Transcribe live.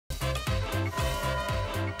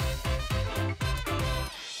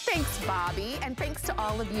Thanks, Bobby, and thanks to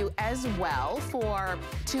all of you as well for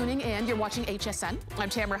tuning in. You're watching HSN. I'm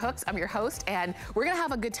Tamara Hooks, I'm your host, and we're gonna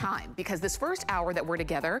have a good time because this first hour that we're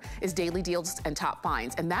together is daily deals and top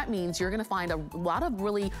finds, and that means you're gonna find a lot of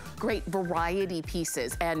really great variety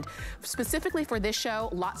pieces, and specifically for this show,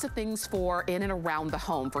 lots of things for in and around the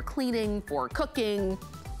home, for cleaning, for cooking,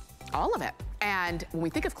 all of it. And when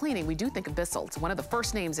we think of cleaning, we do think of Bissell. It's one of the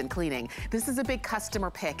first names in cleaning. This is a big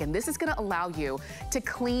customer pick, and this is gonna allow you to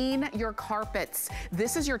clean your carpets.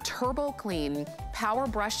 This is your Turbo Clean Power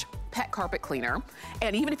Brush Pet Carpet Cleaner.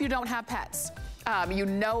 And even if you don't have pets, you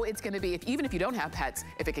know it's gonna be, even if you don't have pets,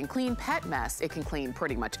 if it can clean pet mess, it can clean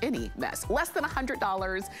pretty much any mess. Less than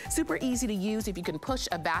 $100, super easy to use. If you can push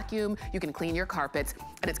a vacuum, you can clean your carpets,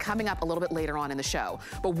 and it's coming up a little bit later on in the show.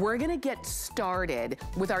 But we're gonna get started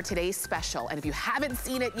with our today's special, and if you haven't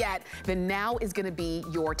seen it yet, then now is gonna be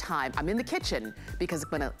your time. I'm in the kitchen because it's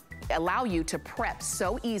gonna allow you to prep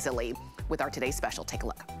so easily with our today's special. Take a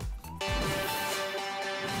look.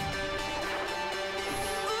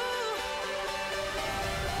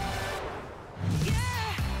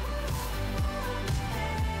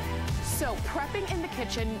 So prepping in the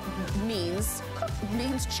kitchen means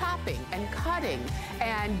chopping and cutting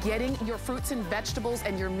and getting your fruits and vegetables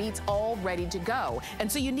and your meats all ready to go.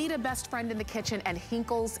 And so you need a best friend in the kitchen, and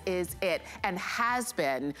Henckels is it, and has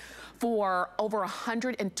been for over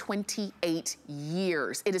 128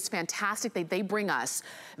 years. It is fantastic that they bring us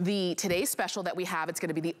the today's special that we have. It's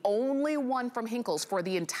gonna be the only one from Henckels for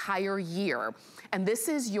the entire year. And this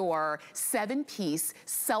is your 7-piece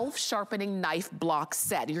self-sharpening knife block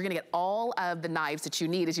set. You're gonna get all of the knives that you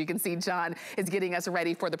need. As you can see, John is getting us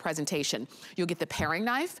ready for the presentation. You'll get the paring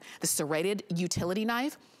knife, the serrated utility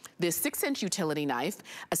knife, this 6-inch utility knife,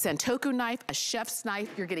 a Santoku knife, a chef's knife.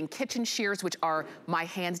 You're getting kitchen shears, which are my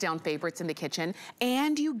hands down favorites in the kitchen.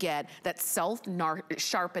 And you get that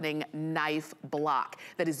self-sharpening knife block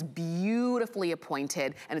that is beautifully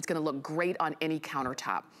appointed, and it's gonna look great on any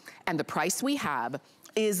countertop. And the price we have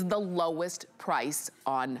is the lowest price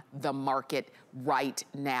on the market right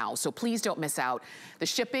now. So please don't miss out. The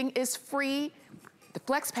shipping is free. The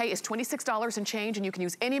flex pay is $26 and change, and you can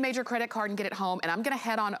use any major credit card and get it home. And I'm gonna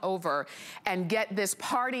head on over and get this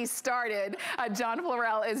party started. John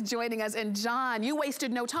Florell is joining us. And John, you wasted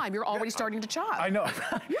no time. You're already starting to chop. I know.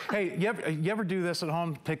 Hey, you ever do this at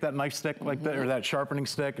home? Take that knife stick like that, or that sharpening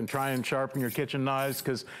stick, and try and sharpen your kitchen knives?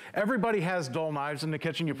 Because everybody has dull knives in the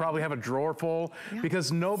kitchen. You probably have a drawer full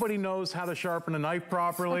because nobody knows how to sharpen a knife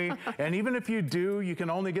properly. And even if you do, you can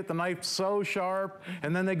only get the knife so sharp,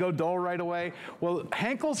 and then they go dull right away. Well,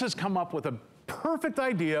 Henckels has come up with a perfect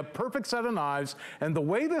idea, perfect set of knives, and the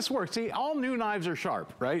way this works, see, all new knives are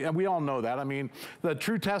sharp, right? And we all know that. I mean, the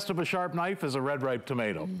true test of a sharp knife is a red ripe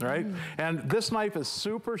tomato, right? And this knife is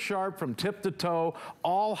super sharp from tip to toe,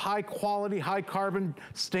 all high quality, high carbon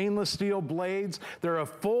stainless steel blades. They're a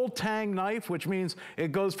full tang knife, which means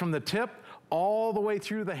it goes from the tip all the way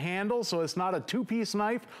through the handle, so it's not a 2-piece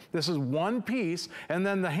knife. This is 1 piece, and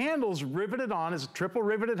then the handle's riveted on. It's a triple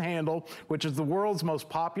riveted handle, which is the world's most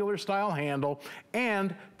popular style handle,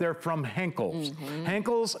 and they're from Henckels.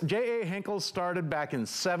 Henckels, J.A. Henckels started back in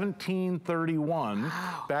 1731,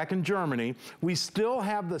 back in Germany. We still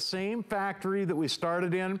have the same factory that we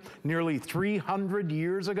started in nearly 300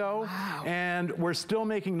 years ago, and we're still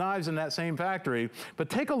making knives in that same factory. But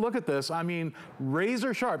take a look at this. I mean,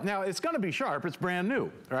 razor sharp. Now, it's gonna be sharp, it's brand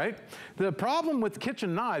new, right? The problem with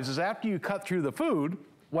kitchen knives is after you cut through the food,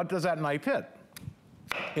 what does that knife hit?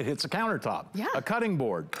 It hits a countertop, a cutting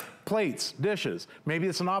board, plates, dishes. Maybe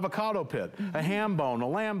it's an avocado pit, a ham bone, a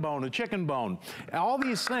lamb bone, a chicken bone. All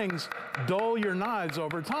these things dull your knives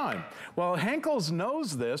over time. Well, Henckels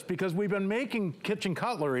knows this because we've been making kitchen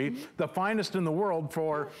cutlery, the finest in the world,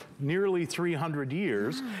 for nearly 300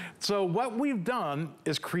 years. So what we've done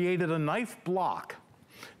is created a knife block.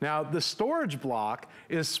 Now, the storage block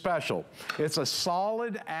is special. It's a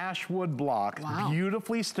solid ash wood block,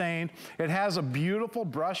 beautifully stained. It has a beautiful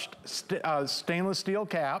brushed stainless steel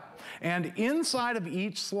cap, and inside of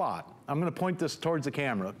each slot, I'm gonna point this towards the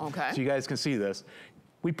camera so you guys can see this.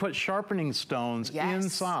 We put sharpening stones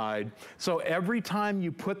inside, so every time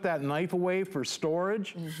you put that knife away for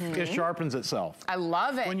storage, it sharpens itself. I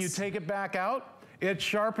love it. When you take it back out, it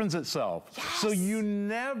sharpens itself. So you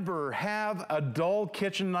never have a dull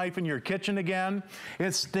kitchen knife in your kitchen again.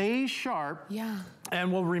 It stays sharp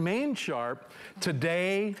and will remain sharp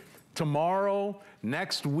today, tomorrow,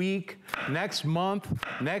 next week, next month,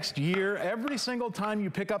 next year. Every single time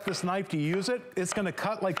you pick up this knife to use it, it's gonna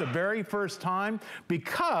cut like the very first time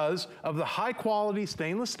because of the high quality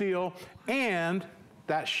stainless steel and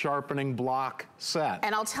that sharpening block set.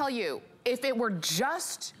 And I'll tell you, if it were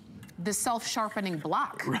just the self-sharpening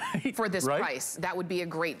block for this price. That would be a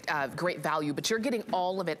great value, but you're getting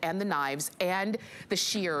all of it, and the knives and the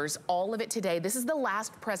shears, all of it today. This is the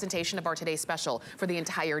last presentation of our today's special for the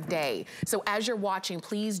entire day. So as you're watching,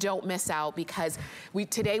 please don't miss out, because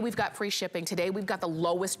today we've got free shipping. Today we've got the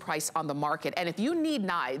lowest price on the market. And if you need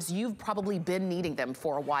knives, you've probably been needing them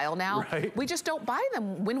for a while now. We just don't buy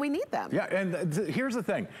them when we need them. Yeah, and here's the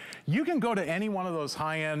thing. You can go to any one of those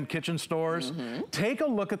high-end kitchen stores, take a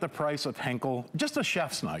look at the price of Henkel, just a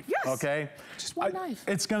chef's knife, okay? Just one knife.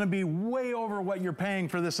 It's gonna be way over what you're paying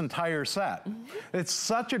for this entire set. It's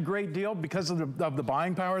such a great deal because of the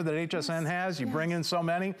buying power that HSN has. You bring in so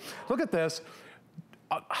many. Look at this,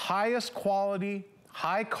 highest quality,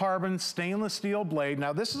 high carbon stainless steel blade.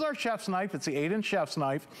 Now this is our chef's knife. It's the 8-inch chef's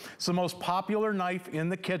knife. It's the most popular knife in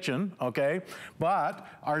the kitchen, okay? But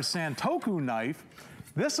our Santoku knife,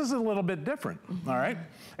 this is a little bit different, all right?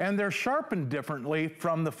 And they're sharpened differently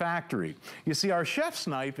from the factory. You see, our chef's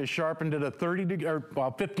knife is sharpened at a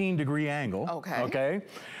 15-degree angle, okay?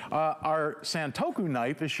 Our Santoku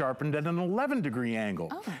knife is sharpened at an 11-degree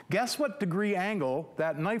angle. Guess what degree angle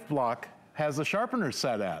that knife block has the sharpener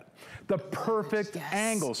set at? The perfect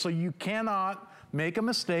angle, so you cannot make a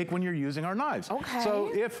mistake when you're using our knives.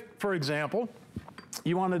 So if, for example,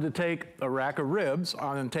 you wanted to take a rack of ribs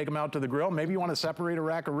and take them out to the grill, maybe you want to separate a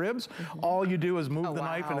rack of ribs, all you do is move the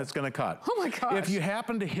knife and it's going to cut. Oh my gosh. If you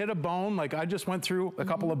happen to hit a bone, like I just went through a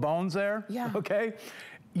couple of bones there, okay,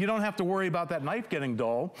 you don't have to worry about that knife getting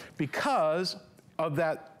dull because of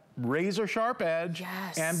that razor sharp edge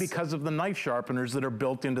and because of the knife sharpeners that are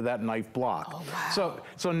built into that knife block.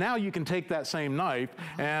 So now you can take that same knife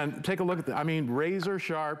and take a look at the, I mean, razor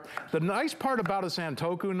sharp. The nice part about a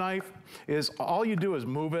Santoku knife is all you do is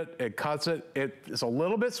move it, it cuts it. It's a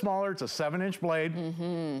little bit smaller, it's a 7-inch blade,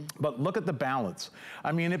 but look at the balance.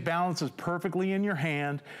 I mean, it balances perfectly in your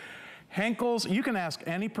hand. Henkel's, you can ask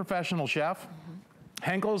any professional chef,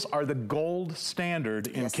 Henkel's are the gold standard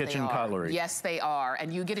in kitchen cutlery. Yes, they are.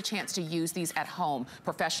 And you get a chance to use these at home.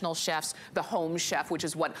 Professional chefs, the home chef, which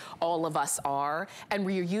is what all of us are. And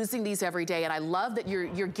we're using these every day. And I love that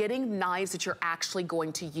you're getting knives that you're actually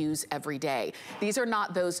going to use every day. These are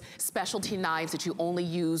not those specialty knives that you only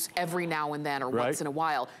use every now and then or once in a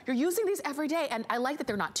while. You're using these every day. And I like that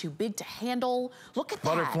they're not too big to handle. Look at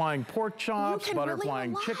that. Butterflying pork chops,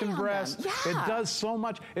 butterflying chicken breast. It does so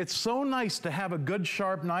much. It's so nice to have a good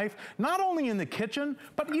sharp knife, not only in the kitchen,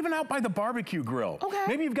 but even out by the barbecue grill.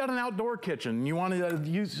 Maybe you've got an outdoor kitchen and you want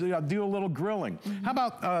to do a little grilling. How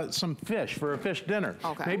about some fish for a fish dinner?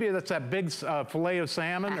 Maybe that's that big fillet of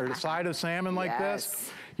salmon or the side of salmon like this.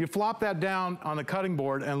 You flop that down on the cutting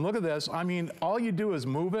board and look at this. I mean, all you do is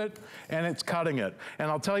move it and it's cutting it. And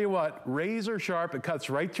I'll tell you what, razor sharp, it cuts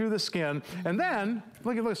right through the skin. And then,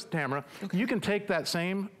 look at this, Tamara, you can take that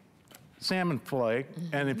same salmon fillet,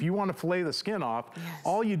 and if you want to fillet the skin off,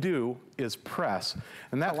 all you do is press,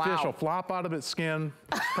 and that fish will flop out of its skin,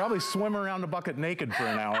 probably swim around the bucket naked for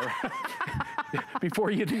an hour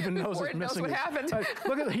before you'd even know it's missing. What happened.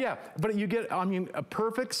 Look at but you get, I mean, a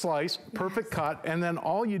perfect slice, perfect cut, and then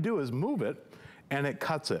all you do is move it, and it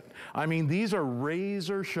cuts it. I mean, these are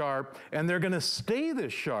razor sharp, and they're gonna stay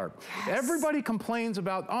this sharp. Everybody complains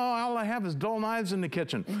about, oh, all I have is dull knives in the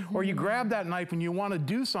kitchen. Or you grab that knife and you wanna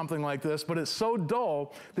do something like this, but it's so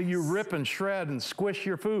dull that you rip and shred and squish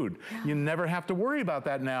your food. You never have to worry about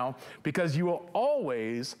that now, because you will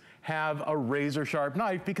always have a razor sharp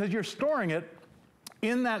knife because you're storing it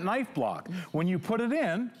in that knife block. When you put it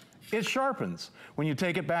in, it sharpens. When you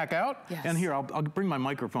take it back out, and here, I'll bring my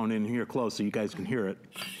microphone in here close so you guys can hear it.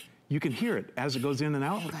 You can hear it as it goes in and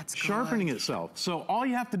out, sharpening itself. So all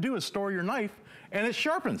you have to do is store your knife and it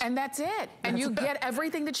sharpens. And that's it. And you get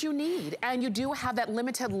everything that you need. And you do have that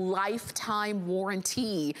limited lifetime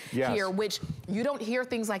warranty here, which you don't hear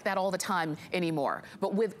things like that all the time anymore.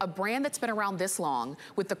 But with a brand that's been around this long,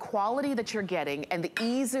 with the quality that you're getting and the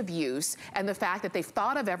ease of use and the fact that they've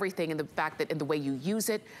thought of everything, and the fact that in the way you use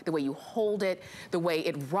it, the way you hold it, the way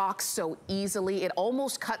it rocks so easily, it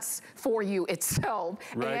almost cuts for you itself.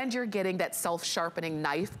 And you're getting that self-sharpening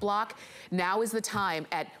knife block. Now is the time.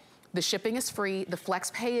 The shipping is free. The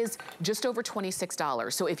flex pay is just over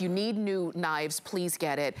 $26. So if you need new knives, please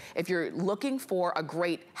get it. If you're looking for a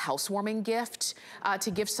great housewarming gift to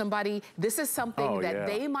give somebody, this is something that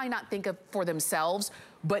they might not think of for themselves,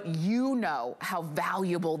 but you know how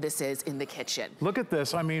valuable this is in the kitchen. Look at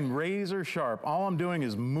this, I mean, razor sharp. All I'm doing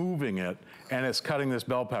is moving it, and it's cutting this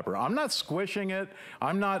bell pepper. I'm not squishing it,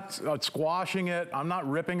 I'm not squashing it, I'm not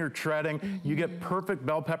ripping or treading. You get perfect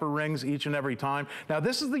bell pepper rings each and every time. Now,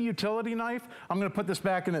 this is the utility knife. I'm gonna put this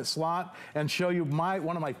back in its slot and show you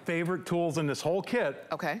one of my favorite tools in this whole kit.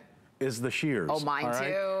 is the shears. Oh, mine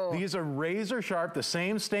too. These are razor sharp, the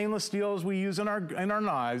same stainless steel as we use in our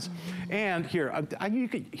knives. And here,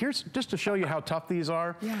 here's just to show you how tough these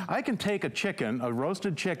are. Yeah. I can take a chicken, a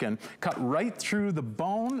roasted chicken, cut right through the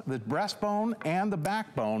bone, the breastbone, and the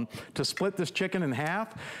backbone to split this chicken in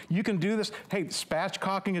half. You can do this. Hey,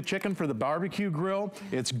 spatchcocking a chicken for the barbecue grill,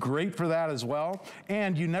 it's great for that as well.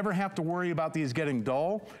 And you never have to worry about these getting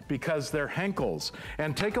dull because they're Henkels.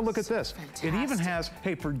 And take a look at this. Fantastic. It even has,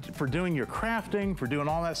 hey, for doing your crafting, for doing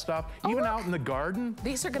all that stuff, even out in the garden.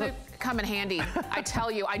 These are gonna come in handy. I tell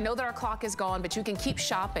you, I know that our clock is gone, but you can keep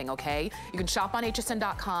shopping, okay? You can shop on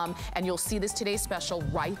hsn.com and you'll see this today's special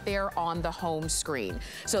right there on the home screen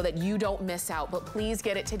so that you don't miss out. But please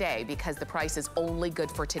get it today because the price is only good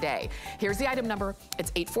for today. Here's the item number.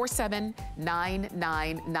 It's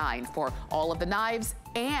 847999 for all of the knives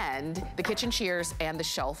and the kitchen shears and the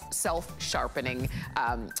self-sharpening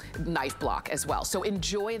knife block as well. So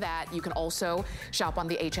enjoy that. You can also shop on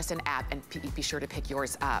the HSN app and be sure to pick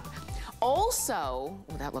yours up. Also,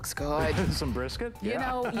 ooh, that looks good. Some brisket? You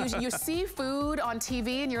know, you see food on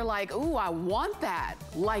TV and you're like, ooh, I want that,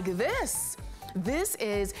 like this. This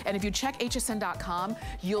is, and if you check hsn.com,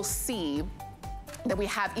 you'll see that we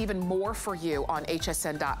have even more for you on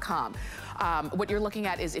hsn.com. What you're looking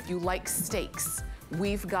at is if you like steaks,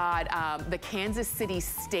 we've got the Kansas City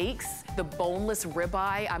steaks, the boneless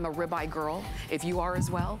ribeye. I'm a ribeye girl. If you are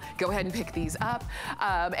as well, go ahead and pick these up.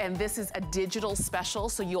 And this is a digital special,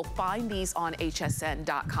 so you'll find these on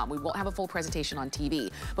hsn.com. We won't have a full presentation on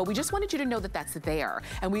TV, but we just wanted you to know that that's there.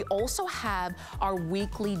 And we also have our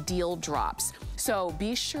weekly deal drops. So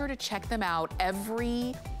be sure to check them out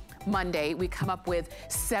every Monday. We come up with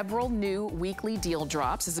several new weekly deal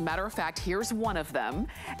drops. As a matter of fact, here's one of them.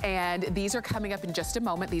 And these are coming up in just a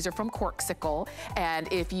moment. These are from Corksicle. And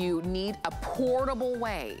if you need a portable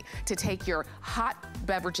way to take your hot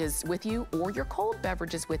beverages with you or your cold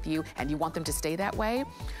beverages with you and you want them to stay that way,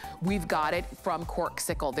 we've got it from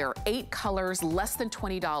Corksicle. There are 8 colors, less than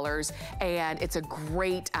 $20, and it's a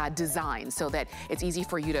great design so that it's easy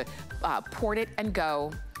for you to port it and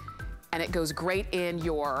go. And it goes great in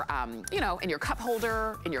your, you know, in your cup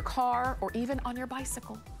holder, in your car, or even on your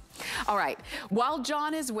bicycle. All right, while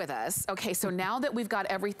John is with us, okay, so now that we've got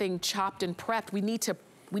everything chopped and prepped, we need to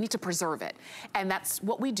preserve it. And that's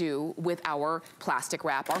what we do with our plastic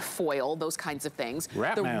wrap, our foil, those kinds of things.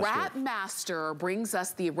 The Wrap Master brings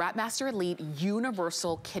us the Wrap Master Elite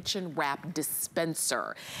Universal Kitchen Wrap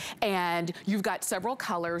Dispenser. And you've got several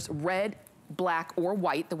colors, red, black or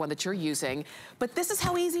white, the one that you're using, but this is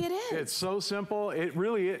how easy it is. It's so simple. It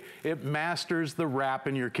really, it masters the wrap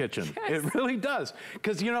in your kitchen. Yes. It really does.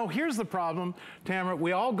 Because, you know, here's the problem, Tamara.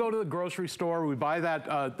 We all go to the grocery store, we buy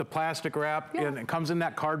that, the plastic wrap, and it comes in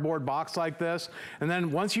that cardboard box like this, and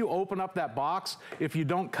then once you open up that box, if you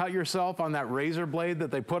don't cut yourself on that razor blade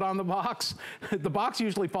that they put on the box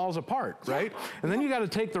usually falls apart, right? And then you got to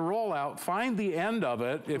take the roll out, find the end of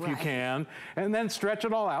it, if you can, and then stretch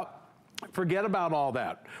it all out. Forget about all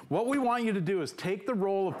that. What we want you to do is take the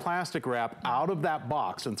roll of plastic wrap out of that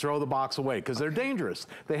box and throw the box away because they're dangerous.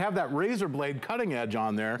 They have that razor blade cutting edge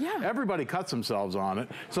on there. Everybody cuts themselves on it.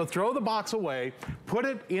 So throw the box away, put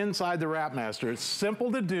it inside the Wrap Master. It's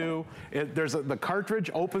simple to do. The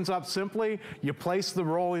cartridge opens up simply. You place the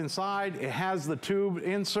roll inside. It has the tube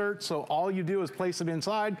insert, so all you do is place it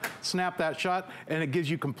inside, snap that shut, and it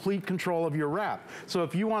gives you complete control of your wrap. So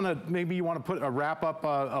if you want to, maybe you want to put wrap up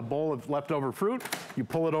a bowl of leftover fruit, you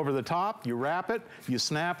pull it over the top, you wrap it, you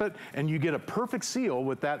snap it, and you get a perfect seal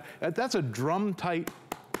with that. That's a drum tight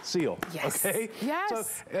seal, okay?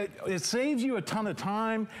 Yes. So it saves you a ton of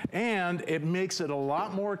time and it makes it a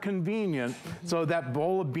lot more convenient. So that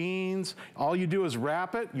bowl of beans, all you do is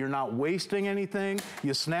wrap it, you're not wasting anything,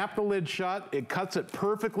 you snap the lid shut, it cuts it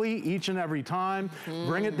perfectly each and every time,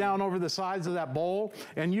 bring it down over the sides of that bowl,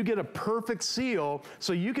 and you get a perfect seal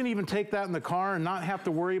so you can even take that in the car and not have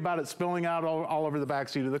to worry about it spilling out all over the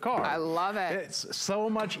backseat of the car. I love it. It's so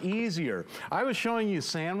much easier. I was showing you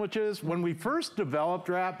sandwiches. When we first developed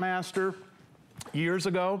Wrap Master years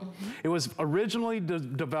ago, it was originally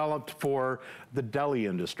developed for the deli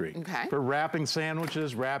industry, for wrapping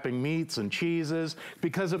sandwiches, wrapping meats and cheeses,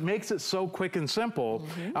 because it makes it so quick and simple.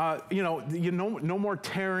 You know, no more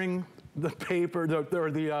tearing the paper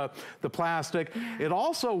or the plastic. It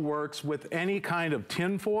also works with any kind of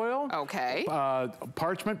tin foil,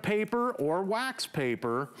 parchment paper or wax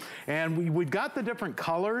paper, and we've got the different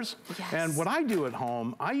colors. And what I do at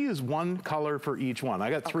home, I use one color for each one. I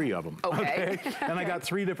got 3 of them. And I got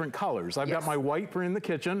 3 different colors. I've got my white for in the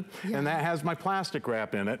kitchen, and that has my plastic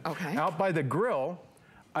wrap in it. Out by the grill,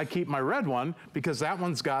 I keep my red one because that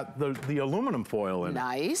one's got the aluminum foil in it.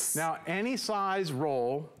 Nice. Now, any size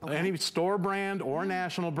roll, any store brand or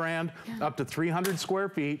national brand, up to 300 square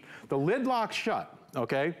feet, the lid locks shut,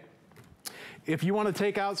 okay? If you want to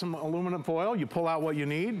take out some aluminum foil, you pull out what you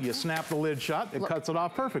need, you snap the lid shut, it cuts it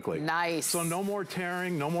off perfectly. Nice. So no more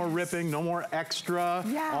tearing, no more ripping, no more extra,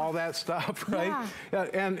 all that stuff, right? Yeah.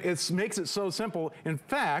 And it makes it so simple. In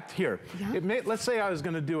fact, here, let's say I was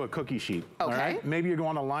going to do a cookie sheet. All right? Maybe you're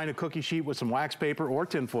going to line a cookie sheet with some wax paper or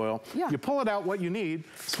tin foil. You pull it out what you need,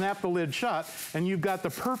 snap the lid shut, and you've got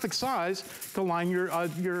the perfect size to line your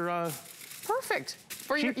perfect.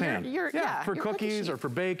 For sheet pan. For cookies or for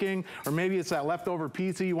baking, or maybe it's that leftover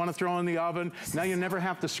pizza you want to throw in the oven. Now you never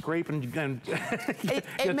have to scrape and get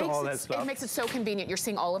to all that stuff. It makes it so convenient. You're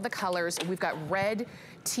seeing all of the colors. We've got red,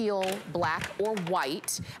 teal, black, or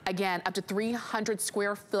white. Again, up to 300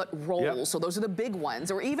 square foot rolls. So those are the big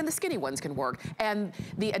ones, or even the skinny ones can work. And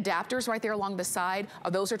the adapters right there along the side,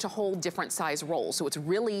 those are to hold different size rolls. So it's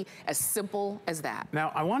really as simple as that.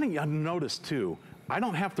 Now, I want you to notice too, I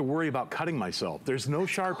don't have to worry about cutting myself. There's no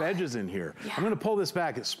sharp edges in here. I'm gonna pull this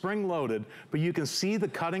back, it's spring loaded, but you can see the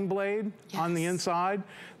cutting blade on the inside.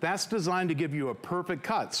 That's designed to give you a perfect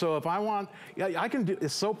cut. So if I want, I can do,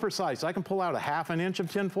 it's so precise. I can pull out a ½ inch of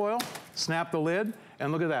tin foil, snap the lid,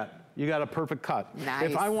 and look at that. You got a perfect cut.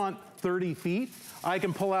 Nice. If I want 30 feet, I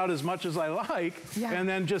can pull out as much as I like, and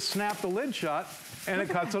then just snap the lid shut, and it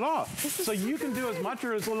cuts it off. So you can do as much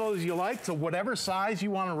or as little as you like, to whatever size you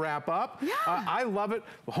want to wrap up. I love it.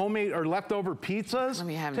 Homemade or leftover pizzas. Let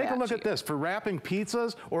me have Take a look at this. For wrapping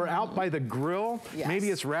pizzas or out by the grill, maybe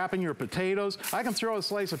it's wrapping your potatoes. I can throw a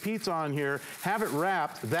slice of pizza on here, have it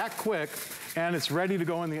wrapped that quick, and it's ready to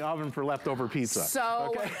go in the oven for leftover pizza.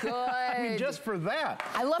 So good. I mean, just for that.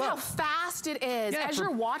 I love how fast it is. As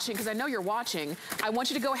you're watching, because I know you're watching, I want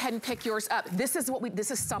you to go ahead and pick yours up. This is what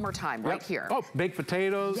this is summertime right here. Oh, baked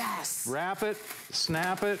potatoes. Wrap it,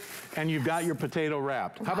 snap it, and you've got your potato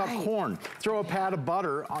wrapped. How about corn? Throw a pat of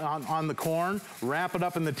butter on the corn, wrap it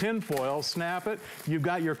up in the tin foil, snap it. You've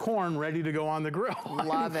got your corn ready to go on the grill.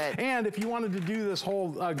 Love it. And if you wanted to do this whole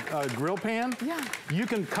grill pan, you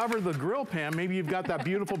can cover the grill pan. Maybe you've got that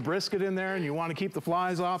beautiful brisket in there and you want to keep the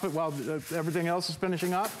flies off it while everything else is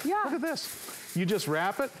finishing up. Look at this. You just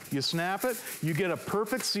wrap it, you snap it, you get a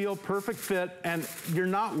perfect seal, perfect fit, and you're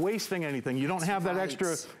not wasting anything. You don't have that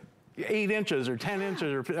extra 8 inches or 10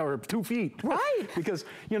 inches or 2 feet. Because,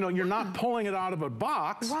 you know, you're not pulling it out of a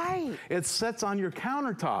box. It sits on your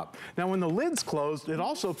countertop. Now, when the lid's closed, it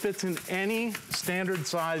also fits in any standard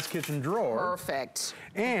size kitchen drawer.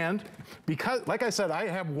 And because, like I said, I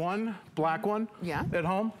have one black one at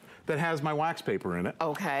home that has my wax paper in it.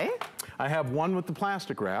 I have one with the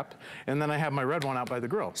plastic wrap, and then I have my red one out by the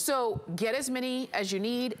grill. So get as many as you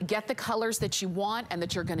need, get the colors that you want and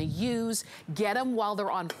that you're gonna use, get them while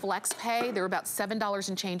they're on flex pay. They're about $7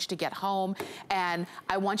 and change to get home. And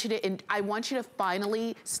I want you to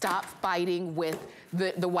finally stop fighting with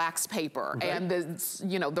the wax paper and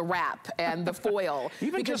the wrap and the foil.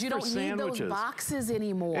 Because you don't need those boxes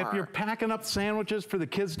anymore. If you're packing up sandwiches for the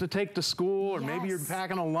kids to take to school, or maybe you're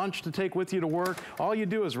packing a lunch to take with you to work, all you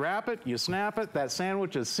do is wrap it, you snap it, that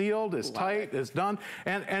sandwich is sealed, it's tight, it's done,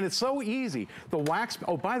 and it's so easy. The wax,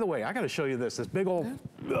 oh, by the way, I gotta show you this big old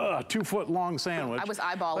 2-foot long sandwich. I was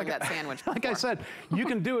eyeballing that sandwich before. Like I said, you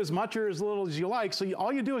can do as much or as little as you like, so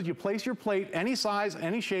all you do is you place your plate, any size,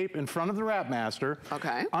 any shape, in front of the Wrap Master.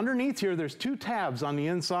 Underneath here, there's 2 tabs on the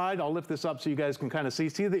inside. I'll lift this up so you guys can kind of see.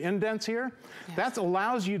 See the indents here? That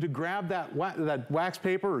allows you to grab that wax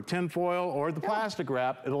paper or tin foil or the plastic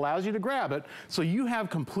wrap. It allows you to grab it, so you have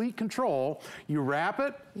complete control. You wrap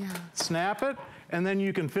it, snap it, and then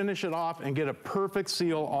you can finish it off and get a perfect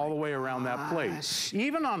seal all the way around that plate.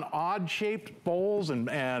 Even on odd-shaped bowls and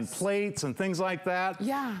plates and things like that.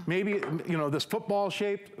 Maybe, you know, this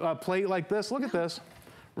football-shaped plate like this. Look at this.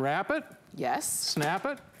 Wrap it. Snap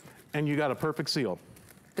it, and you got a perfect seal.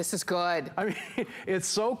 This is good. I mean, it's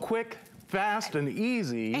so quick, fast, and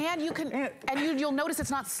easy. And you can, you'll notice it's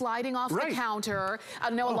not sliding off the counter. I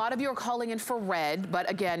know a lot of you are calling in for red, but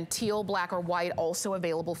again, teal, black, or white also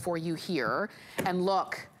available for you here. And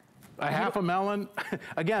look. A half a melon.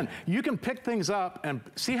 Again, you can pick things up and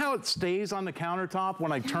see how it stays on the countertop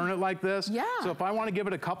when I turn it like this? So if I want to give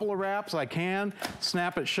it a couple of wraps, I can.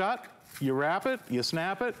 Snap it shut. You wrap it, you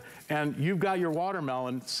snap it, and you've got your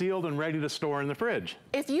watermelon sealed and ready to store in the fridge.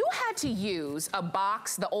 If you had to use a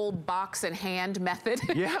box, the old box and hand method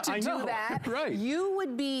to do that, right. You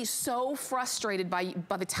would be so frustrated by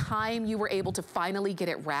the time you were able to finally get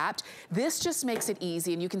it wrapped. This just makes it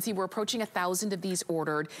easy, and you can see we're approaching 1,000 of these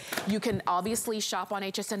ordered. You can obviously shop on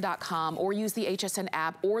hsn.com or use the HSN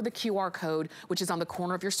app or the QR code, which is on the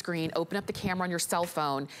corner of your screen. Open up the camera on your cell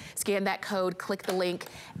phone, scan that code, click the link,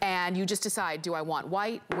 and you just decide, do I want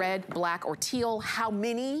white, red, black, or teal? How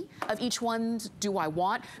many of each one do I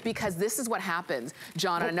want? Because this is what happens,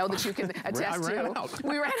 John, I know that you can attest to.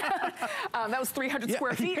 We ran out. That was 300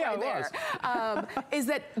 square feet right there. Is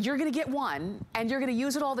that you're gonna get one, and you're gonna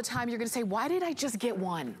use it all the time. You're gonna say, why did I just get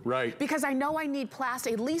one? Right. Because I know I need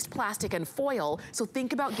plastic, at least plastic and foil, so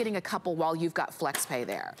think about getting a couple while you've got FlexPay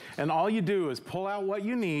there. And all you do is pull out what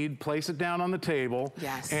you need, place it down on the table,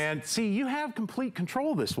 and see, you have complete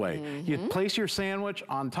control this way. You place your sandwich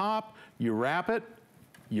on top, you wrap it,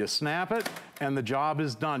 you snap it, and the job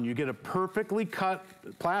is done. You get a perfectly cut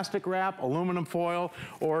plastic wrap, aluminum foil,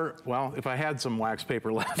 or, well, if I had some wax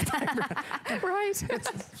paper left. Right.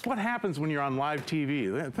 It's what happens when you're on live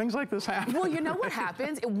TV. Things like this happen. Well, you know what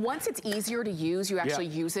happens? Once it's easier to use, you actually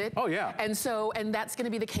use it. Oh, yeah. And that's gonna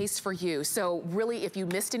be the case for you. So really, if you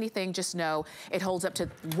missed anything, just know it holds up to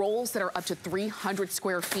rolls that are up to 300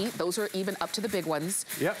 square feet. Those are even up to the big ones.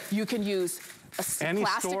 Yep. You can use any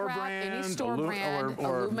plastic store wrap, brand, any store brand,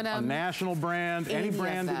 or aluminum, a national brand, any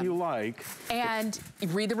brand that you like. And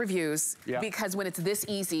read the reviews, because when it's this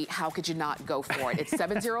easy, how could you not go for it? It's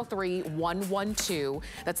 703-112.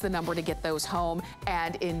 That's the number to get those home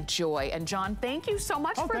and enjoy. And John, thank you so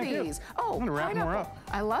much for these. I'm gonna wrap more up.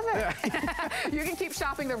 I love it. You can keep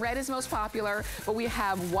shopping. The red is most popular, but we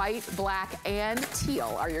have white, black, and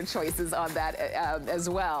teal are your choices on that as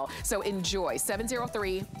well. So enjoy.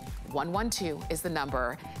 703-112 is the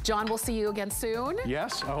number. John, we'll see you again soon.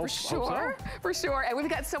 Yes, I hope so. For sure. And we've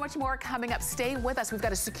got so much more coming up. Stay with us. We've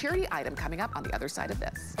got a security item coming up on the other side of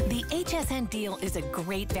this. The HSN deal is a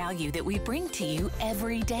great value that we bring to you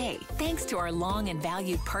every day. Thanks to our long and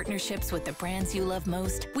valued partnerships with the brands you love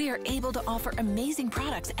most, we are able to offer amazing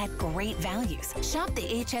products at great values. Shop the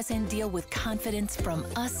HSN deal with confidence from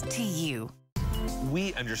us to you.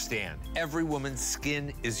 We understand every woman's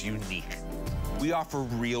skin is unique. We offer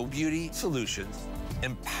real beauty solutions,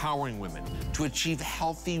 empowering women to achieve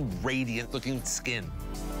healthy, radiant-looking skin.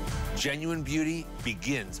 Genuine beauty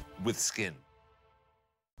begins with skin.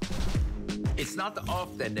 It's not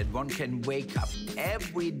often that one can wake up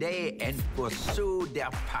every day and pursue their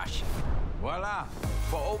passion. Voila!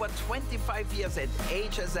 For over 25 years at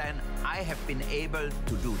HSN, I have been able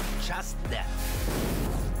to do just that.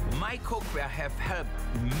 My cookware have helped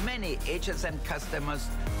many HSN customers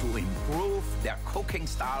to improve their cooking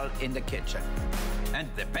style in the kitchen. And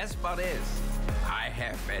the best part is, I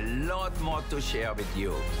have a lot more to share with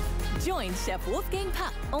you. Join Chef Wolfgang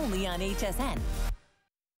Puck only on HSN.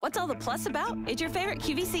 What's all the plus about? It's your favorite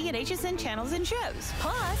QVC and HSN channels and shows.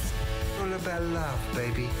 Plus, all about love,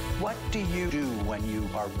 baby. What do you do when you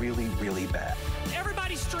are really, really bad?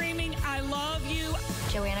 Everybody streaming, I love you.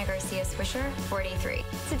 Joanna Garcia Swisher, 43.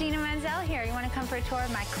 Sadina Menzel here. You want to come for a tour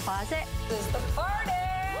of my closet? This is the party!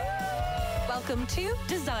 Welcome to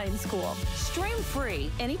Design School. Stream free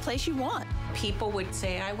any place you want. People would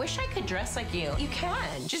say, I wish I could dress like you. You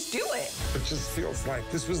can. Just do it. It just feels like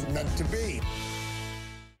this was meant to be.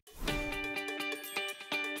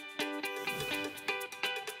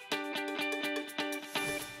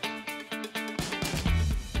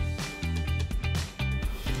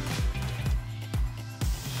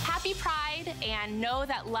 Happy Pride, and know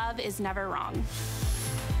that love is never wrong.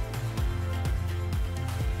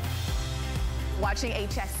 Watching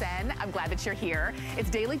HSN, I'm glad that you're here. It's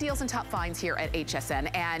daily deals and top finds here at HSN,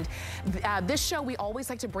 and this show we always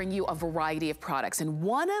like to bring you a variety of products, and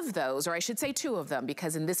one of those, or I should say two of them,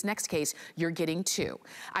 because in this next case you're getting two.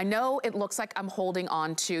 I know it looks like I'm holding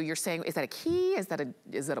on to, you're saying, is that a key? Is that a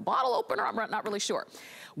bottle opener? I'm not really sure.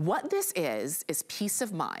 What this is peace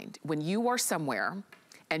of mind when you are somewhere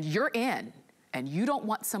and you're in and you don't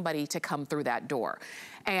want somebody to come through that door.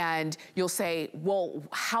 And you'll say, well,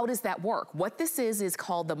 how does that work? What this is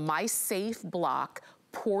called the My Safe Block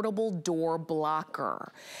portable door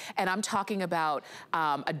blocker. And I'm talking about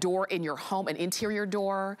a door in your home, an interior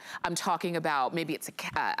door. I'm talking about maybe it's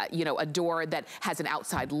a door that has an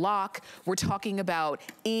outside lock. We're talking about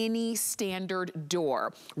any standard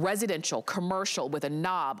door, residential, commercial, with a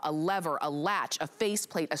knob, a lever, a latch, a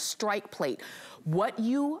faceplate, a strike plate. What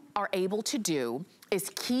you are able to do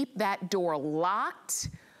is keep that door locked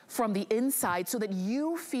from the inside so that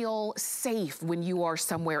you feel safe when you are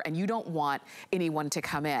somewhere and you don't want anyone to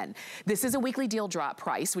come in. This is a weekly deal drop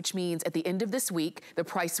price, which means at the end of this week, the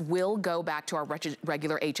price will go back to our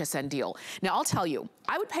regular HSN deal. Now, I'll tell you,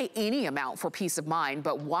 I would pay any amount for peace of mind,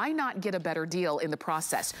 but why not get a better deal in the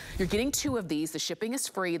process? You're getting 2 of these. The shipping is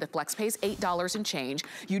free. The flex pay is $8 and change.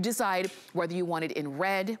 You decide whether you want it in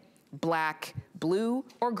red, black, blue,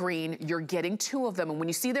 or green. You're getting 2 of them. And when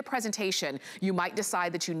you see the presentation, you might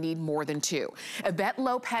decide that you need more than 2. Yvette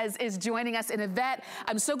Lopez is joining us. And Yvette,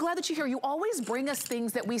 I'm so glad that you're here. You always bring us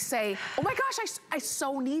things that we say, oh my gosh, I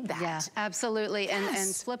so need that. Yeah, absolutely.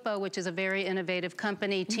 Yes. And Flippo, which is a very innovative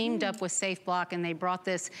company, teamed up with SafeBlock, and they brought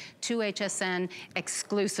this to HSN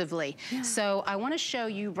exclusively. Yeah. So I want to show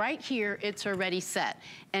you right here, it's already set.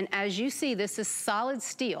 And as you see, this is solid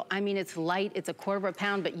steel. I mean, it's light, it's a 1/4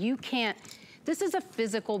 pound, but you can't, this is a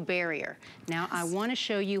physical barrier. Now, I wanna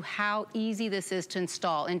show you how easy this is to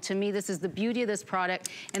install. And to me, this is the beauty of this product,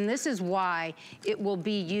 and this is why it will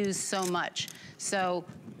be used so much. So,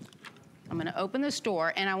 I'm gonna open this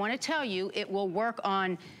door, and I wanna tell you, it will work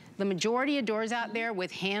on the majority of doors out there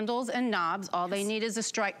with handles and knobs. All they need is a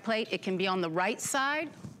strike plate. It can be on the right side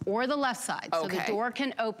or the left side. Okay. So the door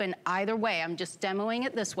can open either way. I'm just demoing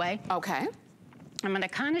it this way. Okay. I'm gonna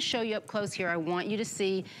kind of show you up close here. I want you to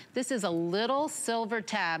see, this is a little silver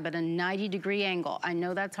tab at a 90-degree angle. I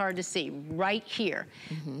know that's hard to see, right here.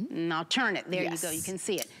 And I'll turn it, there you go, you can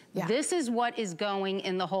see it. Yeah. This is what is going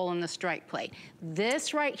in the hole in the strike plate.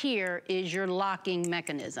 This right here is your locking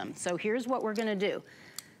mechanism. So here's what we're gonna do.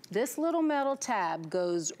 This little metal tab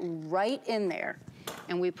goes right in there,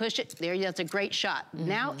 and we push it, there, that's a great shot.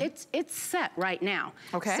 Now it's set right now.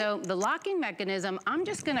 Okay. So the locking mechanism, I'm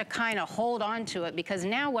just gonna kind of hold on to it because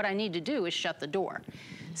now what I need to do is shut the door.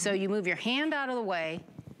 So you move your hand out of the way,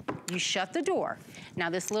 you shut the door. Now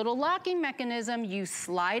this little locking mechanism, you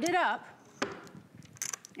slide it up.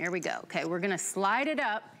 There we go, okay, we're gonna slide it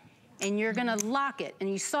up and you're gonna lock it. And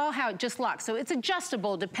you saw how it just locked. So it's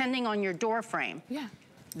adjustable depending on your door frame. Yeah.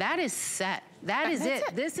 That is set. That is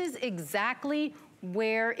it. This is exactly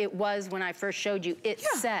where it was when I first showed you.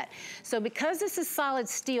 It's set. So because this is solid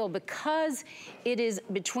steel, because it is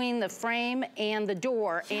between the frame and the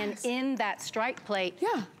door and in that strike plate,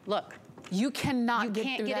 look. You cannot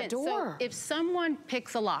get through that door. So if someone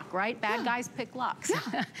picks a lock, right? Bad guys pick locks.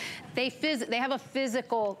 they have a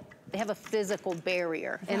physical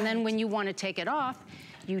barrier. And then when you want to take it off,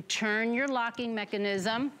 you turn your locking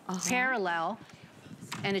mechanism parallel,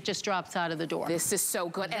 and it just drops out of the door. This is so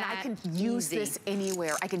good, and I can use this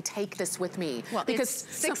anywhere. I can take this with me. Well, because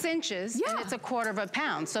it's 6 inches, and it's a 1/4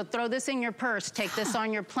 pound. So throw this in your purse, take this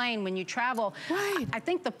on your plane when you travel. Right. I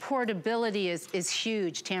think the portability is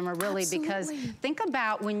huge, Tamara, really, because think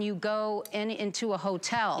about when you go into a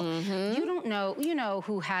hotel, you don't know, you know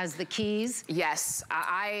who has the keys. Yes,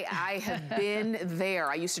 I have been there.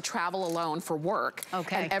 I used to travel alone for work.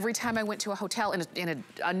 Okay. And every time I went to a hotel in an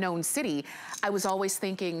unknown city, I was always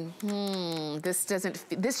thinking,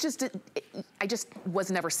 I just was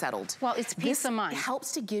never settled. Well, it's peace of mind. It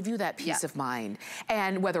helps to give you that peace of mind.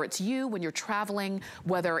 And whether it's you when you're traveling,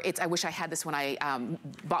 whether it's, I wish I had this when I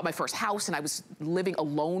bought my first house and I was living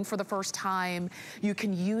alone for the first time, you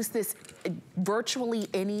can use this virtually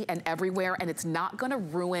any and everywhere, and it's not gonna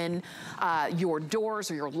ruin your doors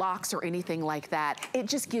or your locks or anything like that. It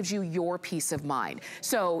just gives you your peace of mind.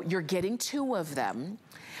 So you're getting 2 of them.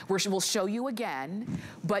 We'll show you again,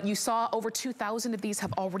 but you saw over 2,000 of these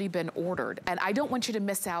have already been ordered, and I don't want you to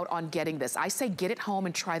miss out on getting this. I say get it home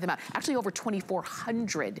and try them out. Actually, over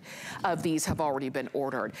 2,400 of these have already been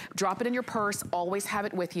ordered. Drop it in your purse, always have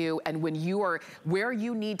it with you, and when you are where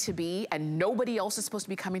you need to be and nobody else is supposed to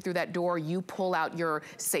be coming through that door, you pull out your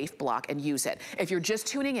SafeBlock and use it. If you're just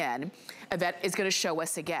tuning in, Yvette is gonna show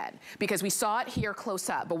us again, because we saw it here close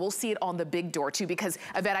up, but we'll see it on the big door too, because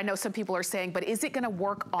Yvette, I know some people are saying, but is it gonna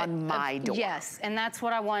work on my door? Yes, and that's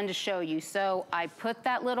what I wanted to show you. So I put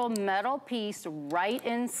that little metal piece right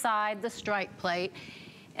inside the strike plate,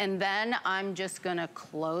 and then I'm just gonna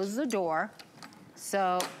close the door.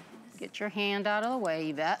 So get your hand out of the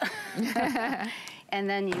way, Yvette. And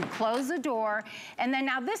then you close the door. And then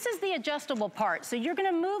now this is the adjustable part. So you're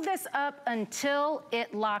gonna move this up until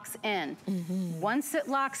it locks in. Once it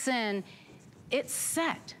locks in, it's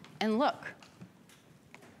set. And look,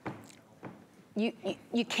 you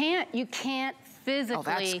can't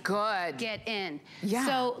physically good. get in. Yeah.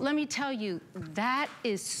 So let me tell you, that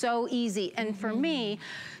is so easy. And for me,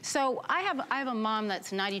 so I have a mom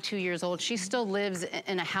that's 92 years old. She still lives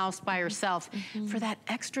in a house by herself. For that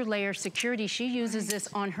extra layer of security, she uses this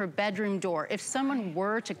on her bedroom door. If someone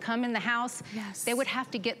were to come in the house, they would have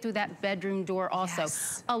to get through that bedroom door also.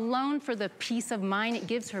 Alone for the peace of mind it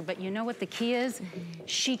gives her, but you know what the key is?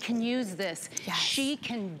 She can use this. She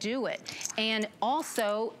can do it. And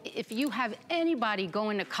also, if you have anybody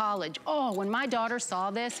going to college, when my daughter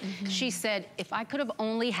saw this, she said, if I could have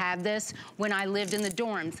only had this when I lived in the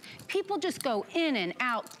dorms. People just go in and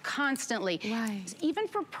out constantly. Even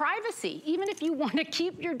for privacy, even if you want to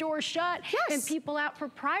keep your door shut and people out for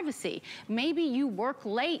privacy. Maybe you work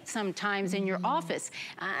late sometimes in your office.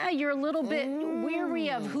 You're a little bit weary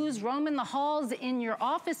of who's roaming the halls in your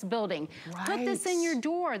office building. Put this in your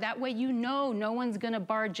door. That way you know no one's going to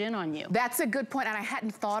barge in on you. That's a good point, and I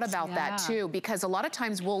hadn't thought about that too, because a lot of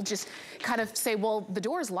times we'll just kind of say, well, the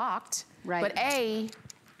door is locked, but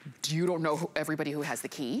you don't know everybody who has the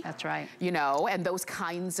key. That's right. You know, and those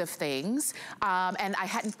kinds of things. And I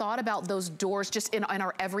hadn't thought about those doors just in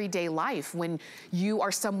our everyday life. When you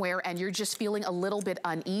are somewhere and you're just feeling a little bit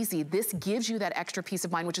uneasy, this gives you that extra peace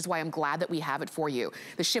of mind, which is why I'm glad that we have it for you.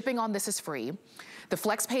 The shipping on this is free. The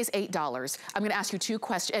flex pay is $8. I'm gonna ask you 2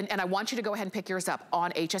 questions, and I want you to go ahead and pick yours up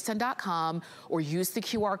on hsn.com or use the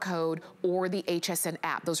QR code or the HSN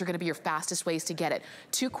app. Those are gonna be your fastest ways to get it.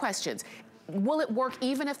 2 questions. Will it work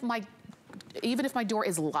even if my door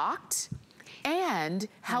is locked? And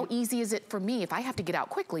how easy is it for me, if I have to get out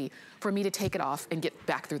quickly, for me to take it off and get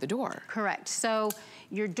back through the door? Correct. So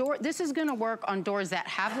your door, this is gonna work on doors that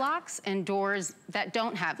have locks and doors that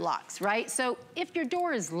don't have locks, right? So if your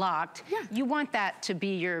door is locked, you want that to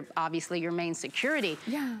be obviously your main security.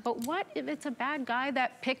 But what if it's a bad guy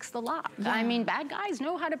that picks the lock? I mean, bad guys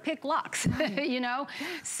know how to pick locks, you know?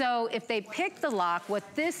 So if they pick the lock, what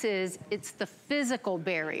this is, it's the physical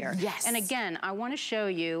barrier. And again, I wanna show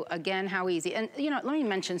you, again, how easy. And you know, let me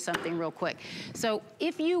mention something real quick. So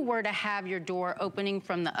if you were to have your door opening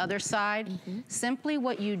from the other side, simply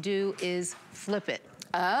what you do is flip it.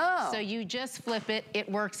 So you just flip it, it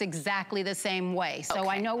works exactly the same way. So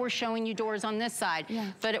I know we're showing you doors on this side,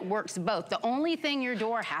 but it works both. The only thing your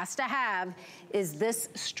door has to have is this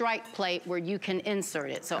strike plate where you can insert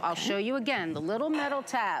it. So I'll show you again. The little metal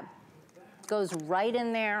tab goes right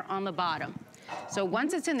in there on the bottom. So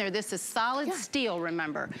once it's in there, this is solid steel,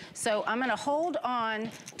 remember. So I'm gonna hold on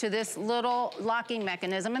to this little locking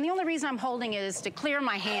mechanism, and the only reason I'm holding it is to clear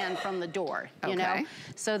my hand from the door, you know?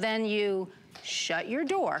 So then you shut your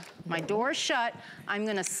door. My door is shut. I'm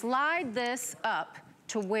gonna slide this up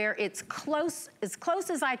to where it's close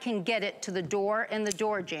as I can get it to the door and the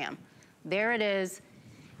door jamb. There it is.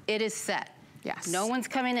 It is set. No one's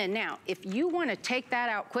coming in. Now, if you wanna take that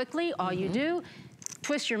out quickly, all you do,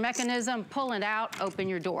 twist your mechanism, pull it out, open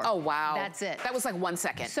your door. Oh, wow. That's it. That was like 1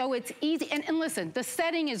 second. So it's easy, and listen, the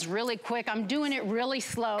setting is really quick. I'm doing it really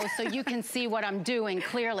slow so you can see what I'm doing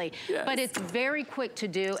clearly. But it's very quick to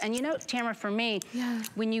do. And you know, Tamara, for me,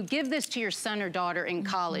 when you give this to your son or daughter in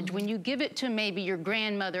college, when you give it to maybe your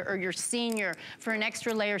grandmother or your senior for an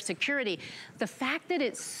extra layer of security, the fact that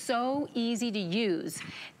it's so easy to use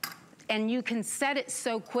and you can set it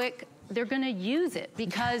so quick, they're gonna use it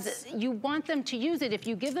because you want them to use it. If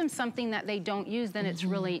you give them something that they don't use, then it's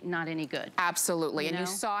really not any good. Absolutely, and you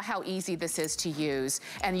saw how easy this is to use.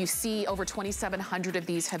 And you see over 2,700 of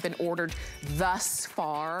these have been ordered thus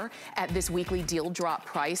far at this weekly deal drop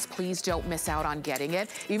price. Please don't miss out on getting it.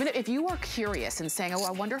 Even if you are curious and saying, oh,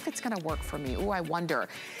 I wonder if it's gonna work for me. Oh, I wonder.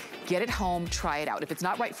 Get it home, try it out. If it's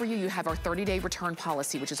not right for you, you have our 30-day return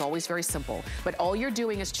policy, which is always very simple. But all you're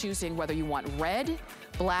doing is choosing whether you want red,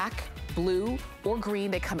 black, blue, or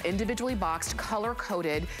green. They come individually boxed,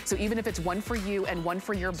 color-coded. So even if it's one for you and one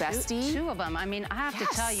for your bestie. Two of them. I mean, I have to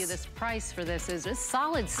tell you, this price for this is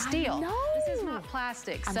solid steel. I know. This is not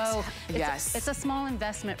plastic. So it's a small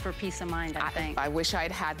investment for peace of mind, I think. I wish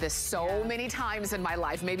I'd had this so many times in my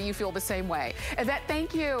life. Maybe you feel the same way. Yvette,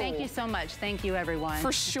 thank you. Thank you so much. Thank you, everyone.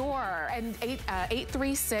 For sure. And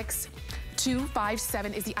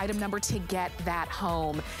 836-257 is the item number to get that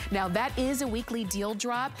home. Now that is a weekly deal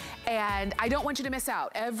drop, and I don't want you to miss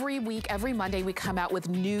out. Every week, every Monday, we come out with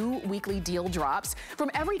new weekly deal drops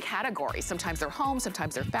from every category. Sometimes they're home,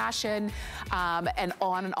 sometimes they're fashion, and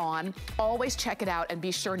on and on. Always check it out and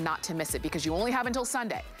be sure not to miss it because you only have until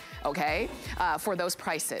Sunday, okay, for those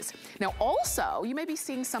prices. Now also, you may be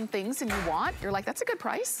seeing some things and you're like, that's a good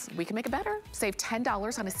price. We can make it better. Save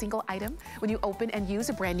 $10 on a single item when you open and use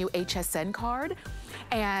a brand new HSN HSN card.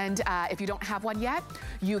 And if you don't have one yet,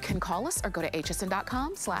 you can call us or go to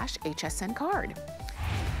hsn.com/HSN card.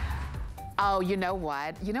 Oh, you know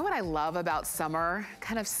what? You know what I love about summer?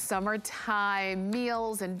 Kind of summertime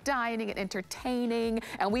meals and dining and entertaining.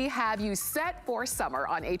 And we have you set for summer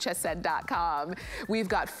on hsn.com. We've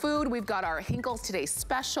got food, we've got our Hinkles Today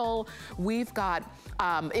special. We've got,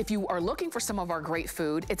 if you are looking for some of our great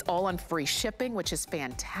food, it's all on free shipping, which is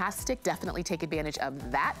fantastic. Definitely take advantage of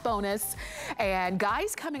that bonus. And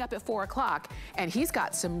Guy's coming up at 4 o'clock, and he's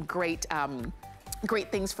got some great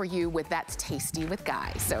things for you with That's Tasty with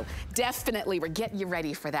Guy. So definitely we're getting you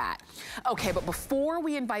ready for that. Okay, but before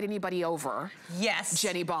we invite anybody over, yes,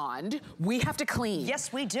 Jenny Bond, we have to clean.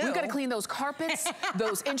 Yes, we do. We've got to clean those carpets,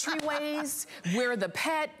 those entryways, where the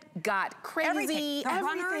pet got crazy. Everything. The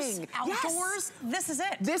runners, outdoors, this is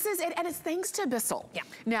it. This is it, and it's thanks to Bissell. Yeah.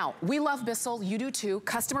 Now, we love Bissell, you do too.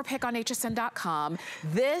 Customer pick on hsn.com.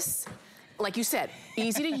 This, like you said,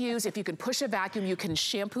 easy to use. If you can push a vacuum, you can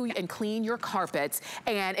shampoo and clean your carpets.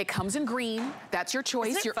 And it comes in green. That's your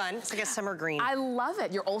choice. Isn't it fun? It's like a summer green. I love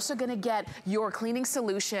it. You're also gonna get your cleaning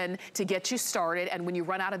solution to get you started. And when you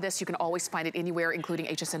run out of this, you can always find it anywhere, including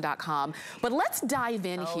hsn.com. But let's dive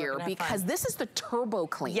in here because this is the Turbo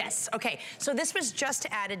Clean. Yes, okay. So this was just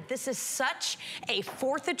added. This is such a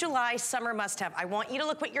 4th of July summer must-have. I want you to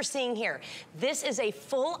look what you're seeing here. This is a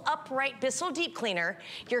full upright Bissell deep cleaner.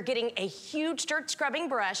 You're getting a huge dirt scrubbing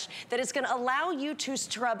brush that is going to allow you to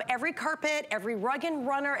scrub every carpet, every rug and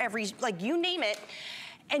runner, every, like you name it,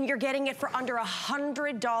 and you're getting it for under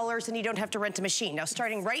 $100 and you don't have to rent a machine. Now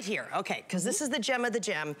starting right here, okay, because this is the gem of the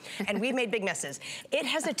gem and we've made big messes. It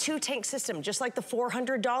has a 2-tank system, just like the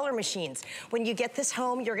 $400 machines. When you get this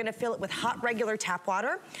home, you're gonna fill it with hot, regular tap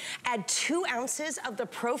water, add 2 ounces of the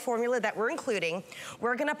Pro formula that we're including.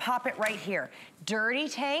 We're gonna pop it right here. Dirty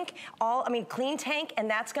tank, clean tank, and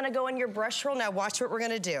that's gonna go in your brush roll. Now watch what we're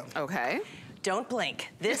gonna do. Okay. Don't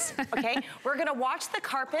blink. This, okay, we're gonna watch the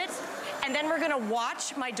carpet and then we're gonna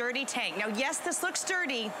watch my dirty tank. Now, yes, this looks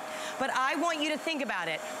dirty, but I want you to think about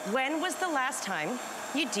it. When was the last time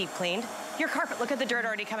you deep cleaned your carpet? Look at the dirt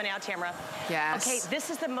already coming out, Tamara. Yes. Okay,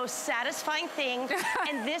 this is the most satisfying thing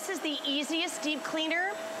and this is the easiest deep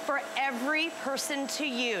cleaner for every person to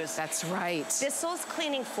use. That's right. Bissell's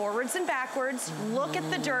cleaning forwards and backwards. Look at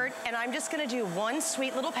the dirt, and I'm just gonna do one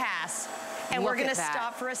sweet little pass. And we're gonna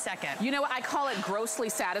stop for a second. You know what, I call it grossly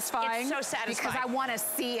satisfying. It's so satisfying. Because I wanna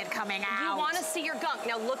see it coming out. You wanna see your gunk.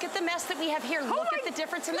 Now look at the mess that we have here. Look at the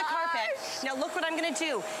difference in the carpet. Now look what I'm gonna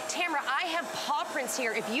do. Tamara, I have paw prints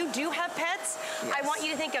here. If you do have pets, I want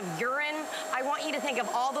you to think of urine. I want you to think of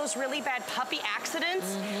all those really bad puppy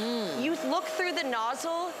accidents. You look through the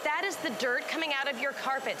nozzle, that is the dirt coming out of your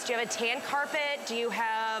carpets. Do you have a tan carpet? Do you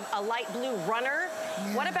have a light blue runner?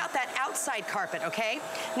 What about that outside carpet, okay?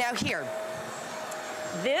 Now here.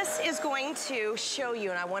 This is going to show you,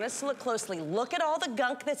 and I want us to look closely. Look at all the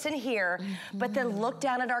gunk that's in here, but then look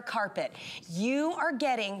down at our carpet. You are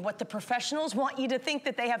getting what the professionals want you to think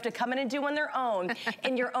that they have to come in and do on their own.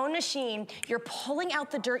 In your own machine, you're pulling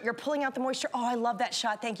out the dirt, you're pulling out the moisture. Oh, I love that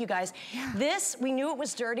shot. Thank you, guys. Yeah. This, we knew it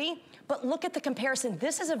was dirty, but look at the comparison.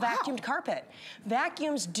 This is a vacuumed carpet.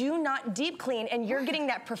 Vacuums do not deep clean, and you're getting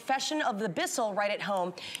that profession of the Bissell right at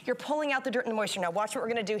home. You're pulling out the dirt and the moisture. Now watch what we're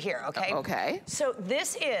gonna do here, okay? Okay. So this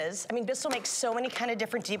is, Bissell makes so many kind of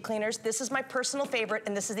different deep cleaners. This is my personal favorite,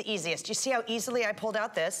 and this is the easiest. You see how easily I pulled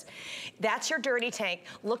out this? That's your dirty tank.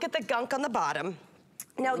 Look at the gunk on the bottom.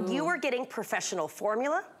 Now you are getting professional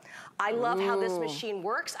formula. I love how this machine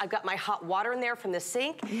works. I've got my hot water in there from the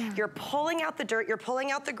sink. Yeah. You're pulling out the dirt, you're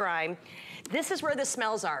pulling out the grime. This is where the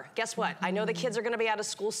smells are. Guess what? I know the kids are gonna be out of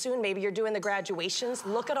school soon. Maybe you're doing the graduations.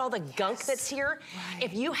 Look at all the gunk that's here. Right.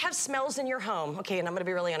 If you have smells in your home, okay, and I'm gonna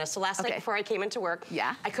be really honest. So last night before I came into work,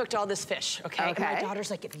 I cooked all this fish, okay? And my daughter's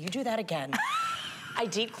like, if you do that again, I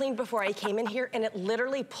deep cleaned before I came in here, and it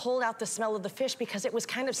literally pulled out the smell of the fish because it was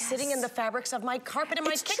kind of sitting in the fabrics of my carpet in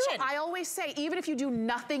my kitchen. True. I always say, even if you do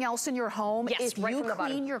nothing else in your home, if you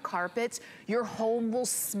clean your carpets, your home will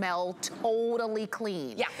smell totally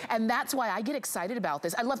clean. Yeah. And that's why I get excited about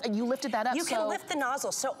this. I love, and you lifted that up. You can lift the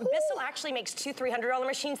nozzle. So Bissell actually makes 2 $300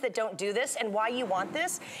 machines that don't do this, and why you want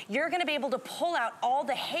this, you're gonna be able to pull out all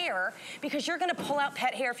the hair because you're gonna pull out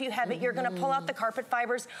pet hair if you have it. You're gonna pull out the carpet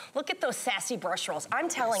fibers. Look at those sassy brush rolls. vegetables. I'm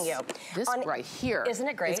telling you. This right here. Isn't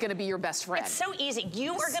it great? It's gonna be your best friend. It's so easy.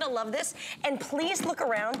 You are gonna love this. And please look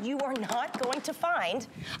around. You are not going to find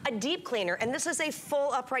a deep cleaner. And this is a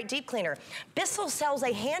full upright deep cleaner. Bissell sells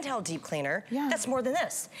a handheld deep cleaner that's more than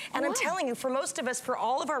this. And I'm telling you, for most of us, for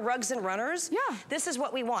all of our rugs and runners, this is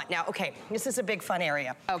what we want. Now, okay, this is a big fun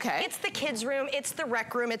area. Okay. It's the kids' room, it's the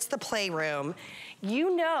rec room, it's the playroom.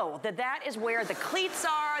 You know that that is where the cleats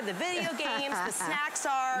are, the video games, the snacks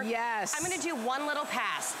are. Yes. I'm gonna do one little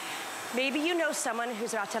pass. Maybe you know someone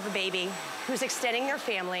who's about to have a baby, who's extending their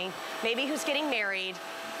family, maybe who's getting married.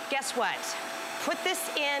 Guess what? Put this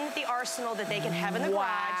in the arsenal that they can have in the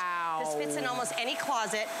garage. This fits in almost any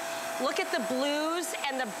closet. Look at the blues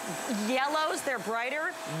and the yellows, they're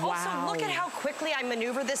brighter. Also, look at how quickly I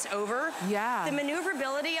maneuver this over. Yeah. The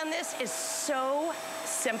maneuverability on this is so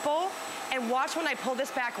simple. And watch when I pull this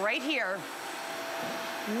back right here.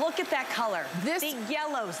 Look at that color. The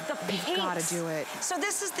yellows, the pinks. You've gotta do it. So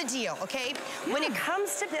this is the deal, okay? When it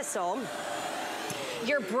comes to Bissell,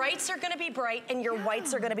 your brights are gonna be bright and your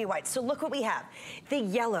whites are gonna be white. So look what we have. The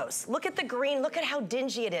yellows, look at the green, look at how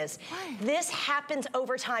dingy it is. This happens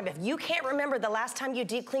over time. If you can't remember the last time you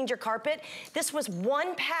deep cleaned your carpet, this was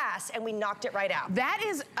one pass and we knocked it right out. That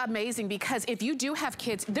is amazing, because if you do have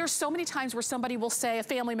kids, there's so many times where somebody will say, a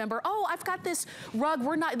family member, oh, I've got this rug,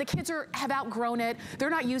 the kids have outgrown it, they're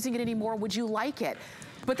not using it anymore, would you like it?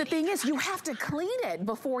 But the thing is, you have to clean it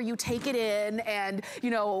before you take it in and,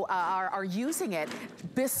 are using it.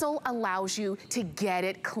 Bissell allows you to get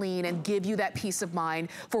it clean and give you that peace of mind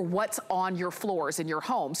for what's on your floors in your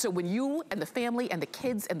home. So when you and the family and the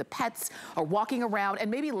kids and the pets are walking around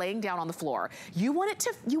and maybe laying down on the floor, you want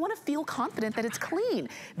to feel confident that it's clean.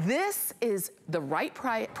 This is the right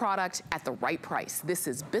product at the right price. This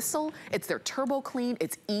is Bissell. It's their Turbo Clean.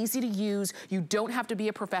 It's easy to use. You don't have to be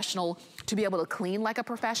a professional to be able to clean like a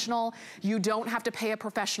professional. You don't have to pay a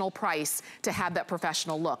professional price to have that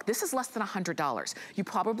professional look. This is less than $100. You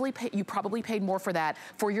probably paid more for that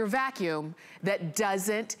for your vacuum that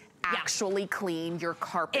doesn't actually clean your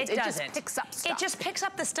carpets. It just picks up stuff. It just picks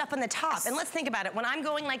up the stuff on the top. And let's think about it. When I'm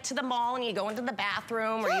going like to the mall and you go into the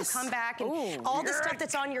bathroom or you come back and all the stuff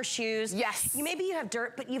that's on your shoes. Maybe you have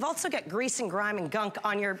dirt, but you've also got grease and grime and gunk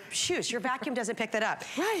on your shoes. Your vacuum doesn't pick that up.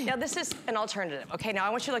 Now this is an alternative. Okay, now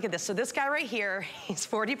I want you to look at this. So this guy right here, he's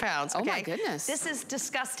 40 pounds. Okay? Oh my goodness. This is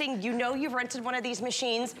disgusting. You know you've rented one of these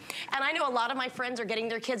machines. And I know a lot of my friends are getting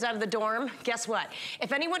their kids out of the dorm. Guess what?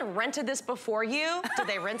 If anyone rented this before you, did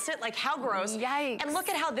they rinse it? Like, how gross. Yikes. And look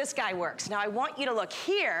at how this guy works. Now I want you to look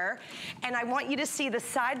here and I want you to see the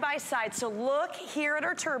side by side. So look here at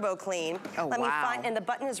our Turbo Clean. Let me find, and the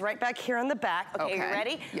button is right back here on the back. Okay, you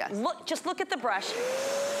ready? Yes. Just look at the brush.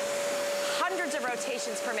 Hundreds of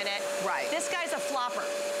rotations per minute. Right. This guy's a flopper.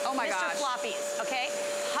 Oh my gosh. Mr. Floppies, okay?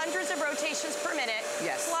 Hundreds of rotations per minute.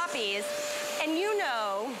 Yes. Floppies. And you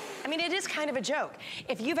know, I mean, it is kind of a joke.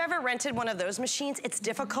 If you've ever rented one of those machines, it's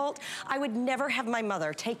difficult. I would never have my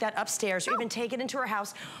mother take that upstairs or even take it into her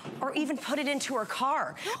house or even put it into her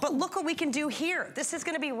car. But look what we can do here. This is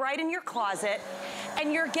gonna be right in your closet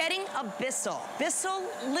and you're getting a Bissell. Bissell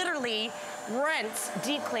literally rents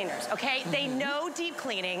deep cleaners, okay? They know deep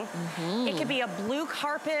cleaning. It could be a blue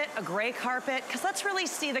carpet, a gray carpet, because let's really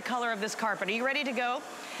see the color of this carpet. Are you ready to go?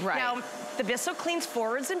 Right. Now, the Bissell cleans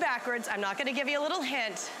forwards and backwards. I'm not gonna give you a little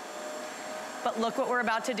hint, but look what we're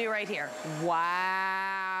about to do right here.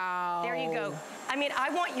 Wow. There you go. I mean, I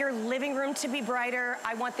want your living room to be brighter.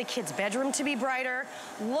 I want the kids' bedroom to be brighter.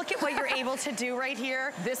 Look at what you're able to do right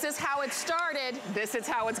here. This is how it started. This is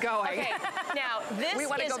how it's going. Okay, now this we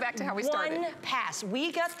want to go back to how we started. One pass.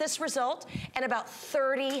 We got this result in about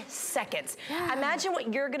 30 seconds. Imagine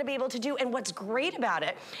what you're gonna be able to do, and what's great about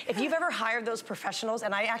it, if you've ever hired those professionals,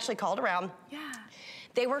 and I actually called around,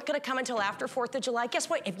 they weren't gonna come until after 4th of July. Guess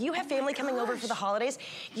what? If you have family coming over for the holidays,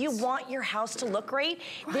 you want your house to look great.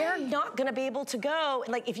 They're not gonna be able to go,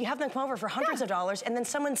 like if you have them come over for hundreds of dollars and then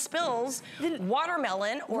someone spills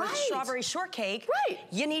watermelon or strawberry shortcake,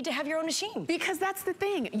 you need to have your own machine. Because that's the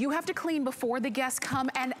thing. You have to clean before the guests come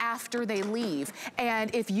and after they leave.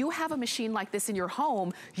 And if you have a machine like this in your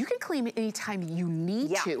home, you can clean anytime you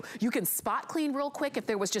need to. You can spot clean real quick. If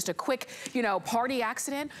there was just a quick, party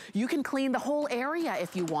accident, you can clean the whole area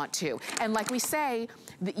if you want to. And like we say,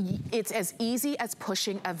 it's as easy as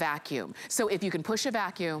pushing a vacuum. So if you can push a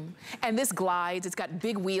vacuum, and this glides, it's got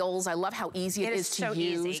big wheels. I love how easy it is to so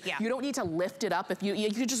use. Easy, yeah. You don't need to lift it up. If you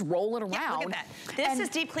can just roll it around. Yeah, look at that. This is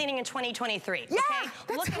deep cleaning in 2023. Yeah,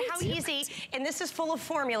 okay? Look at how easy, and this is full of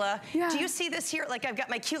formula. Yeah. Do you see this here? Like I've got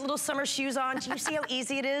my cute little summer shoes on. Do you see how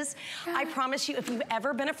easy it is? Yeah. I promise you, if you've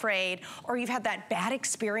ever been afraid or you've had that bad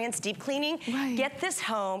experience deep cleaning, get this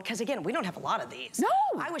home, because again, we don't have a lot of these. No.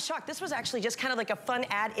 I was shocked. This was actually just kind of like a fun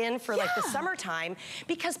add-in for like the summertime,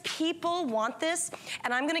 because people want this.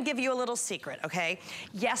 And I'm gonna give you a little secret, okay?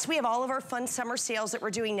 Yes, we have all of our fun summer sales that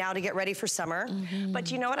we're doing now to get ready for summer. But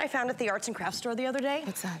do you know what I found at the arts and crafts store the other day?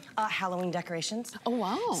 What's that? Halloween decorations. Oh,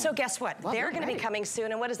 wow. So guess what? Well, they're gonna be coming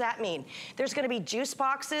soon, and what does that mean? There's gonna be juice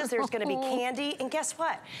boxes, there's gonna be candy, and guess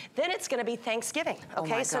what? Then it's gonna be Thanksgiving,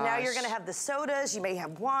 okay? So now you're gonna have the sodas, you may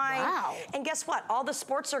have wine. Wow. And guess what? All the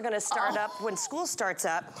sports are gonna start up when school starts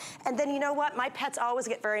up. And then you know what? My pets always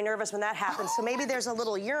get very nervous when that happens. So maybe there's a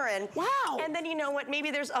little urine. Wow. And then you know what?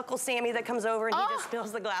 Maybe there's Uncle Sammy that comes over and he just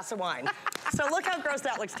spills the glass of wine. So look how gross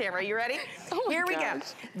that looks, Tamara. You ready? Here we go.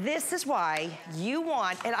 This is why you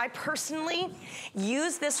want, and I personally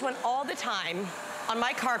use this one all the time on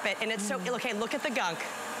my carpet, and it's so, okay, look at the gunk.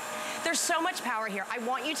 There's so much power here. I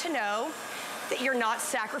want you to know that you're not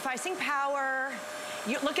sacrificing power.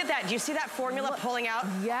 You, look at that. Do you see that formula pulling out?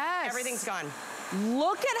 Yes. Everything's gone.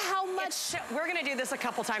 Look at how much. We're gonna do this a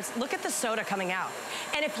couple times. Look at the soda coming out.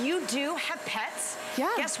 And if you do have pets,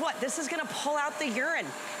 guess what? This is gonna pull out the urine.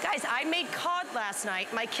 Guys, I made cod last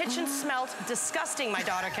night. My kitchen smelled disgusting, my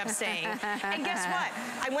daughter kept saying. And guess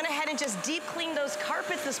what? I went ahead and just deep cleaned those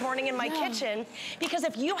carpets this morning in my kitchen, because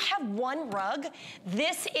if you have one rug,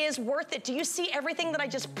 this is worth it. Do you see everything that I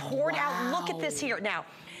just poured out? Look at this here. Now,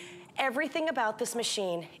 everything about this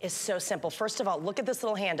machine is so simple. First of all, look at this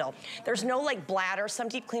little handle. There's no like bladder. Some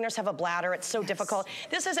deep cleaners have a bladder. It's so difficult.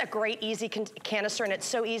 This is a great easy canister, and it's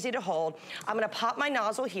so easy to hold. I'm gonna pop my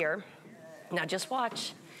nozzle here. Now just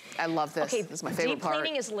watch. I love this. Okay, this is my favorite part. Deep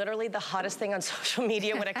cleaning is literally the hottest thing on social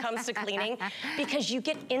media when it comes to cleaning, because you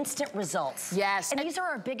get instant results. Yes. And these are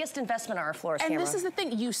our biggest investment on our floors, And Tamara. this is the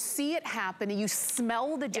thing, you see it happen, and you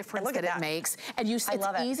smell the difference that it makes, and it's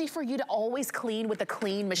easy for you to always clean with a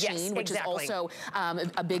clean machine, which is also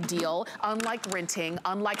a big deal. Unlike renting,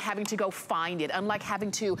 unlike having to go find it, unlike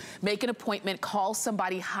having to make an appointment, call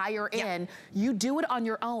somebody, hire in, you do it on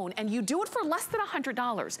your own, and you do it for less than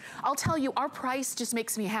 $100. I'll tell you, our price just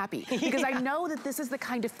makes me happy, because I know that this is the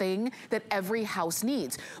kind of thing that every house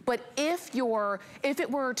needs. But if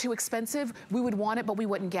it were too expensive, we would want it, but we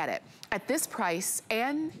wouldn't get it. At this price,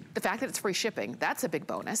 and the fact that it's free shipping, that's a big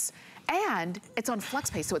bonus. And it's on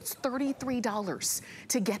FlexPay, so it's $33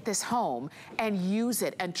 to get this home and use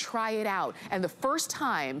it and try it out. And the first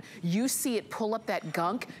time you see it pull up that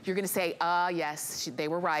gunk, you're gonna say, yes, they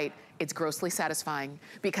were right. It's grossly satisfying,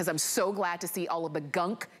 because I'm so glad to see all of the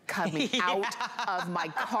gunk coming out of my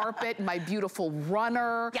carpet, my beautiful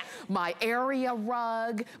runner, my area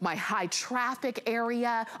rug, my high traffic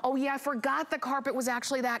area. Oh yeah, I forgot the carpet was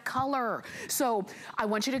actually that color. So I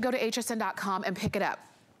want you to go to hsn.com and pick it up.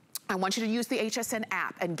 I want you to use the HSN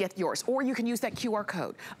app and get yours, or you can use that QR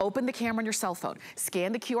code. Open the camera on your cell phone,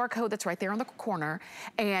 scan the QR code that's right there on the corner,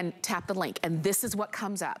 and tap the link, and this is what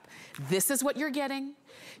comes up. This is what you're getting.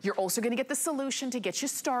 You're also gonna get the solution to get you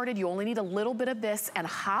started. You only need a little bit of this and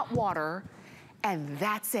hot water, and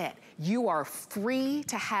that's it. You are free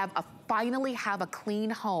to finally have a clean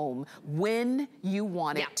home when you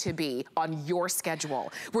want it to be on your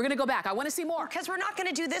schedule. We're gonna go back. I wanna see more. Because we're not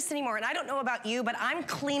gonna do this anymore, and I don't know about you, but I'm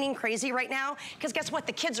cleaning crazy right now, because guess what?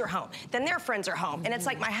 The kids are home, then their friends are home, and it's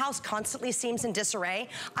like my house constantly seems in disarray.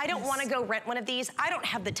 I don't wanna go rent one of these. I don't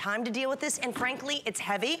have the time to deal with this, and frankly, it's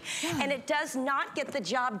heavy, and it does not get the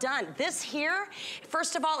job done. This here,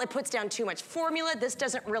 first of all, it puts down too much formula. This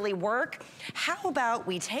doesn't really work. How about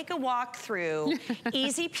we take a walk through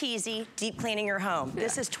easy peasy deep cleaning your home.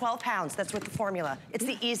 This is 12 pounds, that's with the formula. It's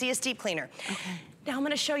the easiest deep cleaner. Now I'm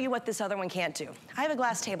gonna show you what this other one can't do. I have a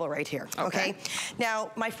glass table right here, okay? Now,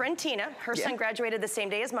 my friend Tina, her son graduated the same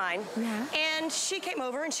day as mine, and she came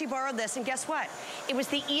over and she borrowed this, and guess what? It was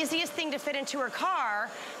the easiest thing to fit into her car,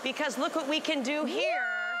 because look what we can do here.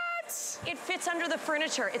 It fits under the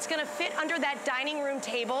furniture. It's gonna fit under that dining room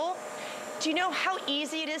table. Do you know how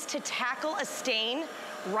easy it is to tackle a stain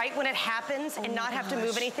right when it happens and not have to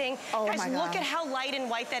move anything? Guys, look at how light and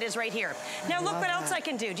white that is right here. Now look what else I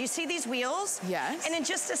can do. Do you see these wheels? Yes. And in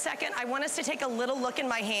just a second, I want us to take a little look in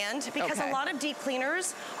my hand, because a lot of deep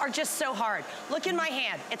cleaners are just so hard. Look in my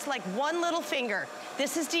hand. It's like one little finger.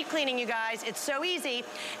 This is deep cleaning, you guys. It's so easy.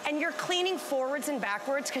 And you're cleaning forwards and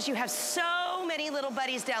backwards because you have so many little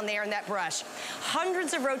buddies down there in that brush.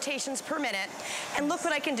 Hundreds of rotations per minute. And look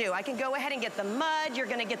what I can do. I can go ahead and get the mud. You're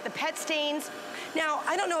gonna get the pet stains. Now,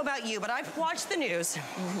 I don't know about you, but I've watched the news.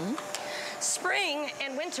 Spring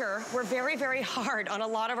and winter were very, very hard on a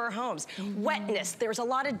lot of our homes. Wetness, there was a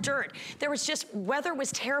lot of dirt. There was just, weather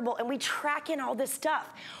was terrible, and we track in all this stuff.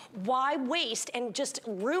 Why waste and just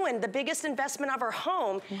ruin the biggest investment of our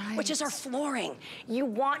home, which is our flooring? You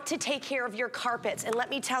want to take care of your carpets. And let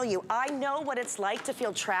me tell you, I know what it's like to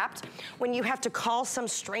feel trapped when you have to call some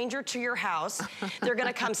stranger to your house. They're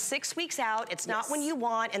gonna come 6 weeks out, it's not when you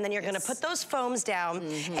want, and then you're gonna put those foams down,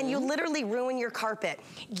 and you literally ruin your carpet.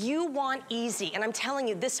 You want easy, and I'm telling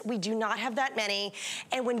you, this, we do not have that many,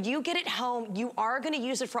 and when you get it home, you are gonna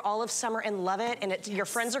use it for all of summer and love it, and your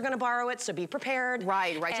friends are gonna borrow it, so be prepared.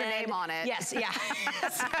 Write your name on it. Yes, yeah.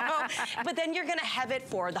 But then you're gonna have it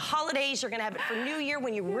for the holidays, you're gonna have it for New Year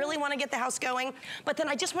when you really wanna get the house going. But then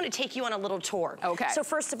I just wanna take you on a little tour. Okay. So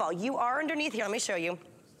first of all, you are underneath here, let me show you.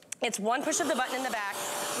 It's one push of the button in the back.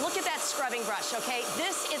 Look at that scrubbing brush, okay?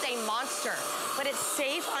 This is a monster, but it's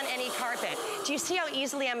safe on any carpet. Do you see how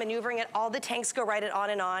easily I'm maneuvering it? All the tanks go right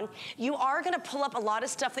on and on. You are gonna pull up a lot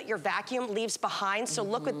of stuff that your vacuum leaves behind, so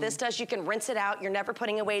look what this does. You can rinse it out. You're never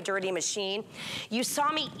putting away a dirty machine. You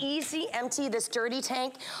saw me easy empty this dirty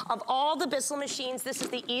tank. Of all the Bissell machines, this is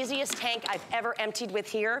the easiest tank I've ever emptied with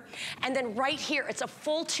here. And then right here, it's a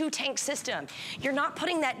full 2-tank system. You're not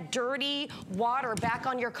putting that dirty water back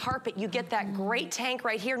on your carpet. You get that great tank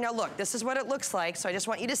right here. Now look, this is what it looks like, so I just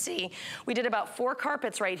want you to see. We did about 4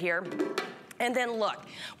 carpets right here. And then look,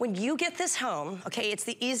 when you get this home, okay, it's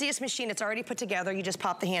the easiest machine. It's already put together. You just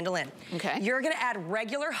pop the handle in. Okay. You're gonna add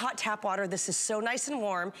regular hot tap water. This is so nice and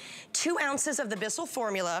warm. 2 ounces of the Bissell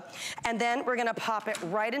formula. And then we're gonna pop it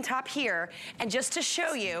right on top here. And just to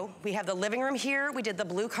show you, we have the living room here. We did the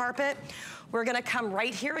blue carpet. We're gonna come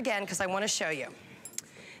right here again because I wanna show you.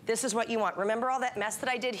 This is what you want. Remember all that mess that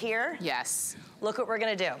I did here? Yes. Look what we're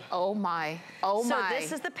gonna do. Oh my, oh my. So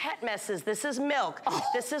this is the pet messes, this is milk,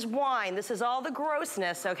 this is wine, this is all the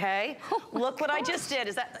grossness, okay? Look what I just did.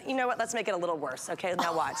 Is that, you know what, let's make it a little worse, okay?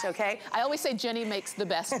 Now watch, okay? I always say Jenny makes the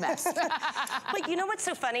best mess. But you know what's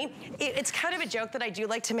so funny? It's kind of a joke that I do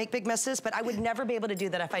like to make big messes, but I would never be able to do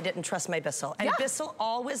that if I didn't trust my Bissell. And Bissell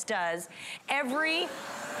always does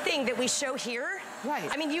everything that we show here. Right.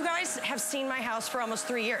 I mean, you guys have seen my house for almost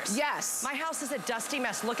 3 years. Yes. My house is a dusty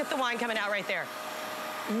mess. Look at the wine coming out right there.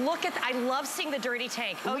 Look at, I love seeing the dirty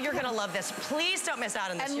tank. Oh, you're gonna love this. Please don't miss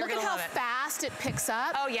out on this. And you're look at how fast it picks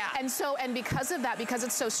up. Oh yeah. And because of that, because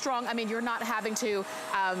it's so strong, I mean, you're not having to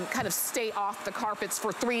kind of stay off the carpets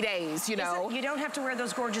for 3 days, you know? You don't have to wear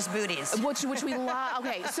those gorgeous booties. Which we love.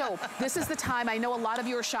 Okay, so this is the time. I know a lot of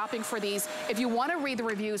you are shopping for these. If you wanna read the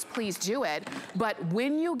reviews, please do it. But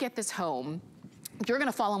when you get this home, you're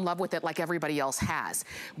gonna fall in love with it like everybody else has,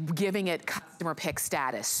 giving it customer pick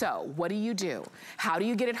status. So what do? How do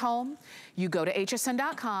you get it home? You go to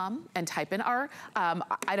hsn.com and type in our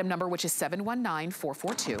item number, which is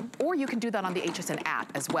 719442, or you can do that on the HSN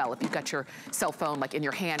app as well. If you've got your cell phone like in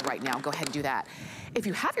your hand right now, go ahead and do that. If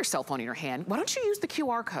you have your cell phone in your hand, why don't you use the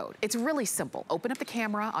QR code? It's really simple. Open up the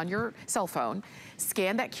camera on your cell phone,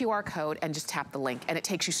 scan that QR code, and just tap the link, and it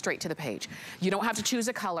takes you straight to the page. You don't have to choose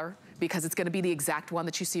a color, because it's gonna be the exact one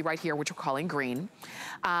that you see right here, which we're calling green.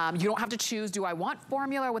 You don't have to choose, do I want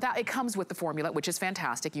formula or without? It comes with the formula, which is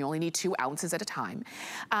fantastic. You only need 2 ounces at a time.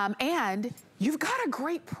 And you've got a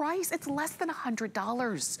great price. It's less than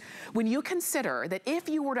 $100. When you consider that if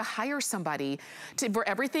you were to hire somebody for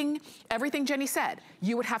everything Jenny said,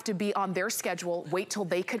 you would have to be on their schedule, wait till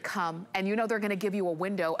they could come, and you know they're gonna give you a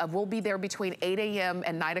window of, we'll be there between 8 a.m.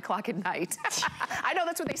 and 9 o'clock at night. I know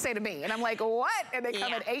that's what they say to me, and I'm like, what? And they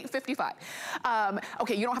come at 8:55.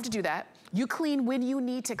 Okay, you don't have to do that. You clean when you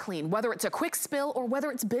need to clean, whether it's a quick spill or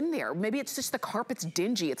whether it's been there. Maybe it's just the carpet's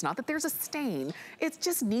dingy. It's not that there's a stain. It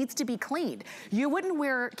just needs to be cleaned. You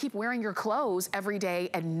wouldn't keep wearing your clothes every day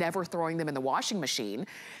and never throwing them in the washing machine.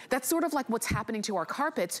 That's sort of like what's happening to our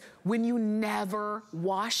carpets when you never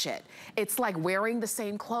wash it. It's like wearing the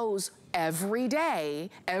same clothes every day,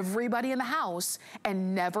 everybody in the house,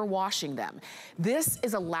 and never washing them. This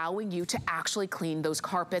is allowing you to actually clean those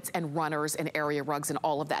carpets and runners and area rugs and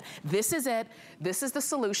all of that. This is it. This is the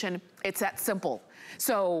solution. It's that simple.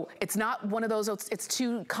 So it's not one of those, it's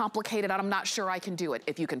too complicated, I'm not sure I can do it.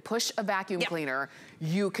 If you can push a vacuum cleaner,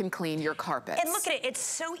 you can clean your carpets. And look at it, it's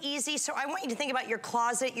so easy. So I want you to think about your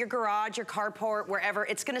closet, your garage, your carport, wherever.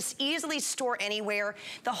 It's gonna easily store anywhere.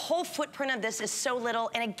 The whole footprint of this is so little.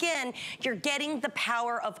 And again, you're getting the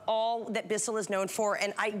power of all that Bissell is known for.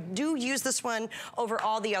 And I do use this one over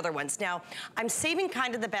all the other ones. Now, I'm saving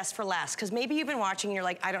kind of the best for last, because maybe you've been watching and you're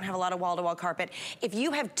like, I don't have a lot of wall-to-wall carpet. If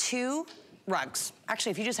you have 2 rugs.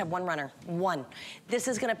 Actually, if you just have 1 runner, 1. This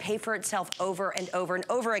is gonna pay for itself over and over and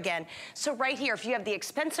over again. So right here, if you have the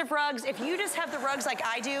expensive rugs, if you just have the rugs like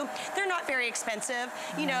I do, they're not very expensive.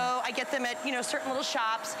 You know, I get them at, you know, certain little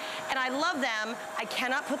shops, and I love them. I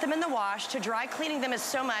cannot put them in the wash. To dry cleaning them is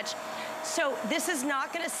so much. So this is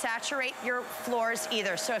not gonna saturate your floors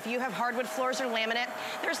either. So if you have hardwood floors or laminate,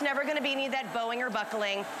 there's never gonna be any of that bowing or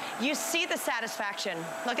buckling. You see the satisfaction.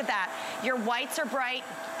 Look at that. Your whites are bright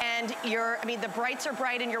and the brights are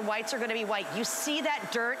bright and your whites are gonna be white. You see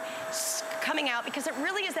that dirt coming out because it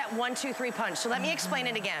really is that 1, 2, 3 punch. So let me explain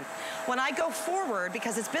it again. When I go forward,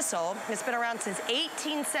 because it's Bissell, it's been around since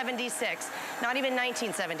 1876, not even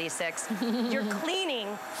 1976, you're cleaning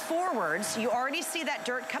forwards. You already see that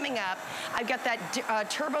dirt coming up. I've got that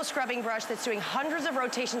turbo scrubbing brush that's doing hundreds of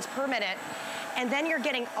rotations per minute, and then you're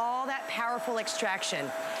getting all that powerful extraction.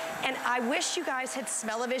 And I wish you guys had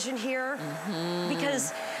smell-o-vision here,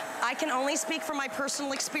 because I can only speak from my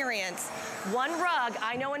personal experience. 1 rug,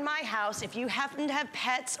 I know in my house, if you happen to have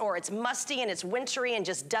pets or it's musty and it's wintry and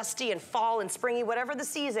just dusty and fall and springy, whatever the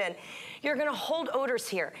season, you're gonna hold odors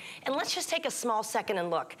here. And let's just take a small second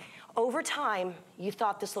and look. Over time, you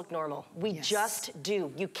thought this looked normal. We just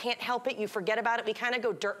do. You can't help it. You forget about it. We kind of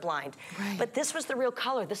go dirt blind. Right. But this was the real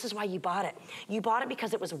color. This is why you bought it. You bought it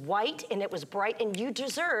because it was white and it was bright, and you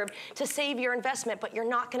deserve to save your investment, but you're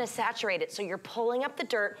not going to saturate it. So you're pulling up the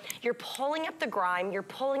dirt, you're pulling up the grime, you're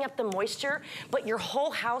pulling up the moisture, but your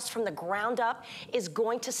whole house from the ground up is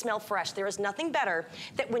going to smell fresh. There is nothing better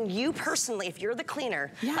that when you personally, if you're the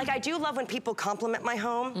cleaner, like I do love when people compliment my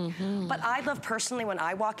home, but I love personally when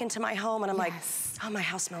I walk into my home and I'm like, oh, my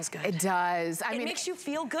house smells good. It does. It makes you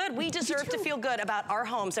feel good. We deserve to feel good about our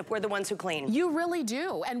homes if we're the ones who clean. You really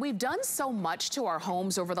do. And we've done so much to our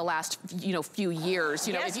homes over the last, few years.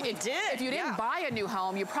 Yes, we did. If you didn't buy a new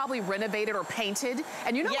home, you probably renovated or painted.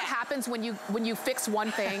 And you know what happens when you fix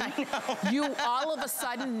one thing? You all of a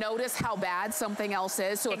sudden notice how bad something else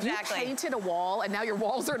is. So if you painted a wall and now your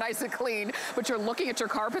walls are nice and clean, but you're looking at your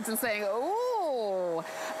carpets and saying, oh,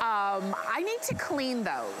 I need to clean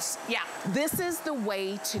those. Yeah. This is the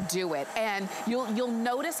way to do it. And you'll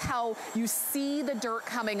notice how you see the dirt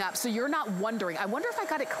coming up, so you're not wondering, I wonder if I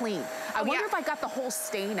got it clean. I wonder if I got the whole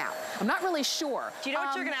stain out. I'm not really sure. Do you know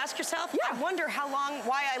what you're gonna ask yourself? I wonder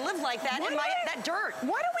why I live like that in that dirt.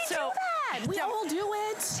 Why do we do that? We all do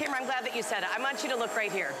it. Tamara, I'm glad that you said it. I want you to look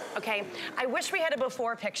right here, okay? I wish we had a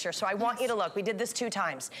before picture, so I want you to look. We did this 2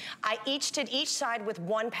 times. I did each side with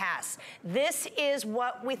 1 pass. This is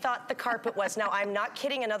what we thought the carpet was. Now, I'm not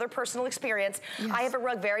kidding, another personal experience. I have a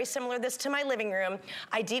rug very similar to this to my living room.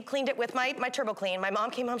 I deep cleaned it with my turbo clean. My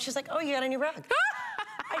mom came home, she's like, oh, you got a new rug.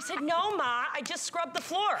 I said, no, Ma, I just scrubbed the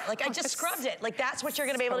floor. Like, I just scrubbed it. Like, that's what you're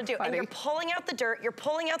gonna be able to do. And you're pulling out the dirt, you're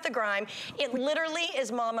pulling out the grime. It literally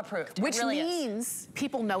is mom approved. Which really means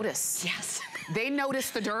people notice. Yes. They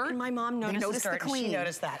notice the dirt. And my mom noticed the clean. She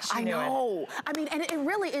noticed that. I know. I mean, and it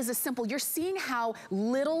really is as simple. You're seeing how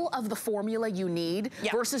little of the formula you need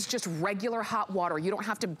versus just regular hot water. You don't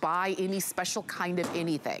have to buy any special kind of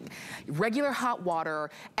anything. Regular hot water,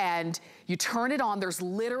 and you turn it on. There's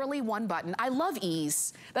literally 1 button. I love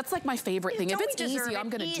ease. That's like my favorite thing. If it's easy, I'm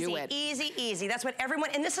gonna do it. Easy, easy. That's what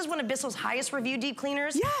everyone, and this is one of Bissell's highest reviewed deep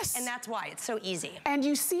cleaners. Yes. And that's why it's so easy. And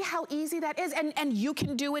you see how easy that is. And you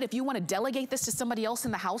can do it if you want to delegate this to somebody else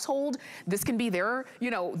in the household. This can be their,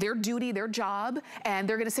 their duty, their job. And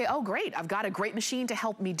they're gonna say, oh great, I've got a great machine to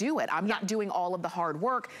help me do it. I'm not doing all of the hard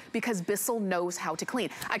work because Bissell knows how to clean.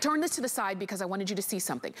 I turned this to the side because I wanted you to see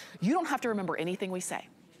something. You don't have to remember anything we say.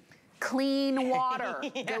 Clean water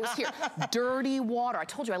goes here. Dirty water, I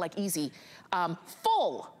told you I like easy.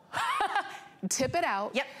 Full. Tip it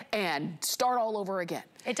out and start all over again.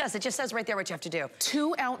 It does, it just says right there what you have to do.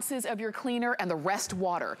 2 ounces of your cleaner and the rest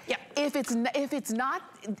water. If it's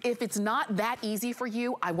not that easy for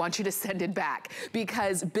you, I want you to send it back,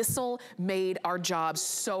 because Bissell made our job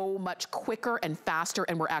so much quicker and faster,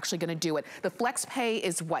 and we're actually gonna do it. The flex pay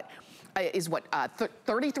is what? is what,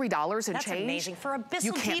 $33 and That's change? amazing for a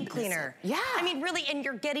Bissell deep cleaner. Yeah. I mean, really, and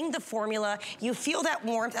you're getting the formula. You feel that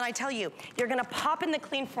warmth, and I tell you, you're gonna pop in the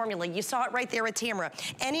clean formula. You saw it right there with Tamara.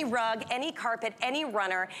 Any rug, any carpet, any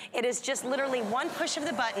runner, it is just literally one push of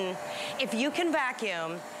the button. If you can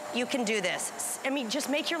vacuum, you can do this. I mean, just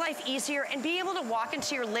make your life easier and be able to walk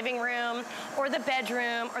into your living room or the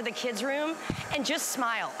bedroom or the kids' room and just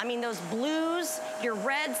smile. I mean, those blues, your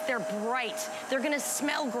reds, they're bright. They're gonna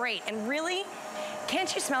smell great. And really,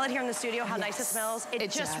 can't you smell it here in the studio, how nice it smells?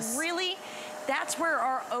 It just does. Really, that's where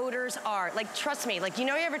our odors are. Like, trust me, like, you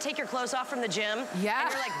know, you ever take your clothes off from the gym? Yeah.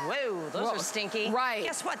 And you're like, whoa, those are stinky. Right.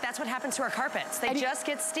 Guess what? That's what happens to our carpets. They just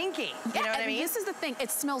get stinky. You know what I mean? This is the thing.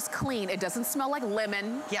 It smells clean. It doesn't smell like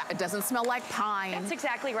lemon. Yeah. It doesn't smell like pine. That's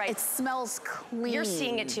exactly right. It smells clean. You're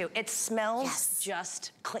seeing it too. It smells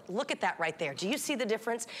just clean. Look at that right there. Do you see the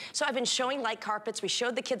difference? So I've been showing light carpets. We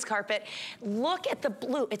showed the kids' carpet. Look at the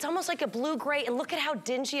blue. It's almost like a blue-gray, and look at how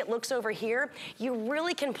dingy it looks over here. You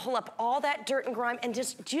really can pull up all that dirt and grime and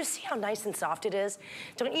just, do you see how nice and soft it is?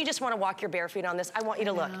 Don't you just want to walk your bare feet on this? I want you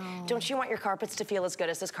to look. Don't you want your carpets to feel as good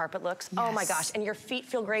as this carpet looks? Yes. Oh my gosh, and your feet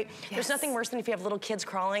feel great. Yes. There's nothing worse than if you have little kids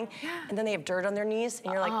crawling and then they have dirt on their knees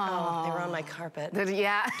and you're like, oh, they were on my carpet.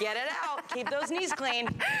 Yeah. Get it out, keep those knees clean.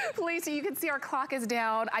 Lisa, you can see our clock is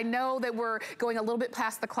down. I know that we're going a little bit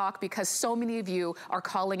past the clock because so many of you are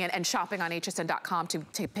calling in and shopping on hsn.com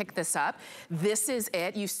to pick this up. This is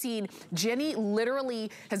it. You've seen Jenny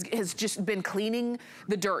literally has just been cleaning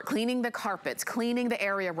the dirt, cleaning the carpets, cleaning the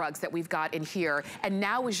area rugs that we've got in here, and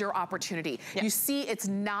now is your opportunity. You see, it's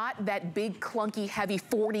not that big, clunky, heavy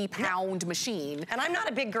 40-pound machine. And I'm not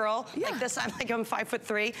a big girl like this. I'm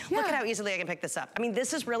 5'3". Look at how easily I can pick this up. I mean,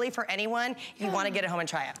 this is really for anyone. You want to get it home and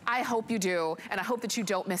try it. I hope you do, and I hope that you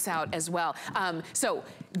don't miss out as well. So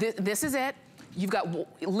this is it. You've got,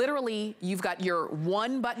 literally, you've got your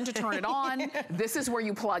one button to turn it on. This is where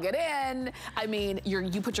you plug it in. I mean,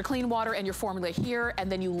 you put your clean water and your formula here, and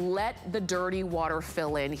then you let the dirty water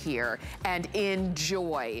fill in here and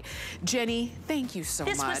enjoy. Jenny, thank you so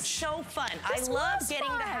much. This was so fun. I love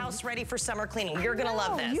getting the house ready for summer cleaning. You're gonna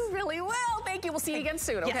love this. You really will. Thank you. We'll see you again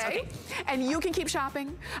soon, okay? Yes, okay. And you can keep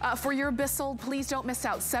shopping for your Bissell. Please don't miss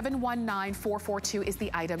out. 719442 is the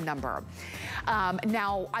item number.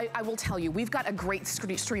 Now, I will tell you, we've got a great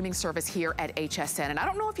streaming service here at HSN, and I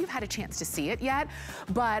don't know if you've had a chance to see it yet,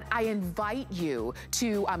 but I invite you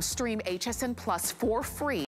to stream HSN Plus for free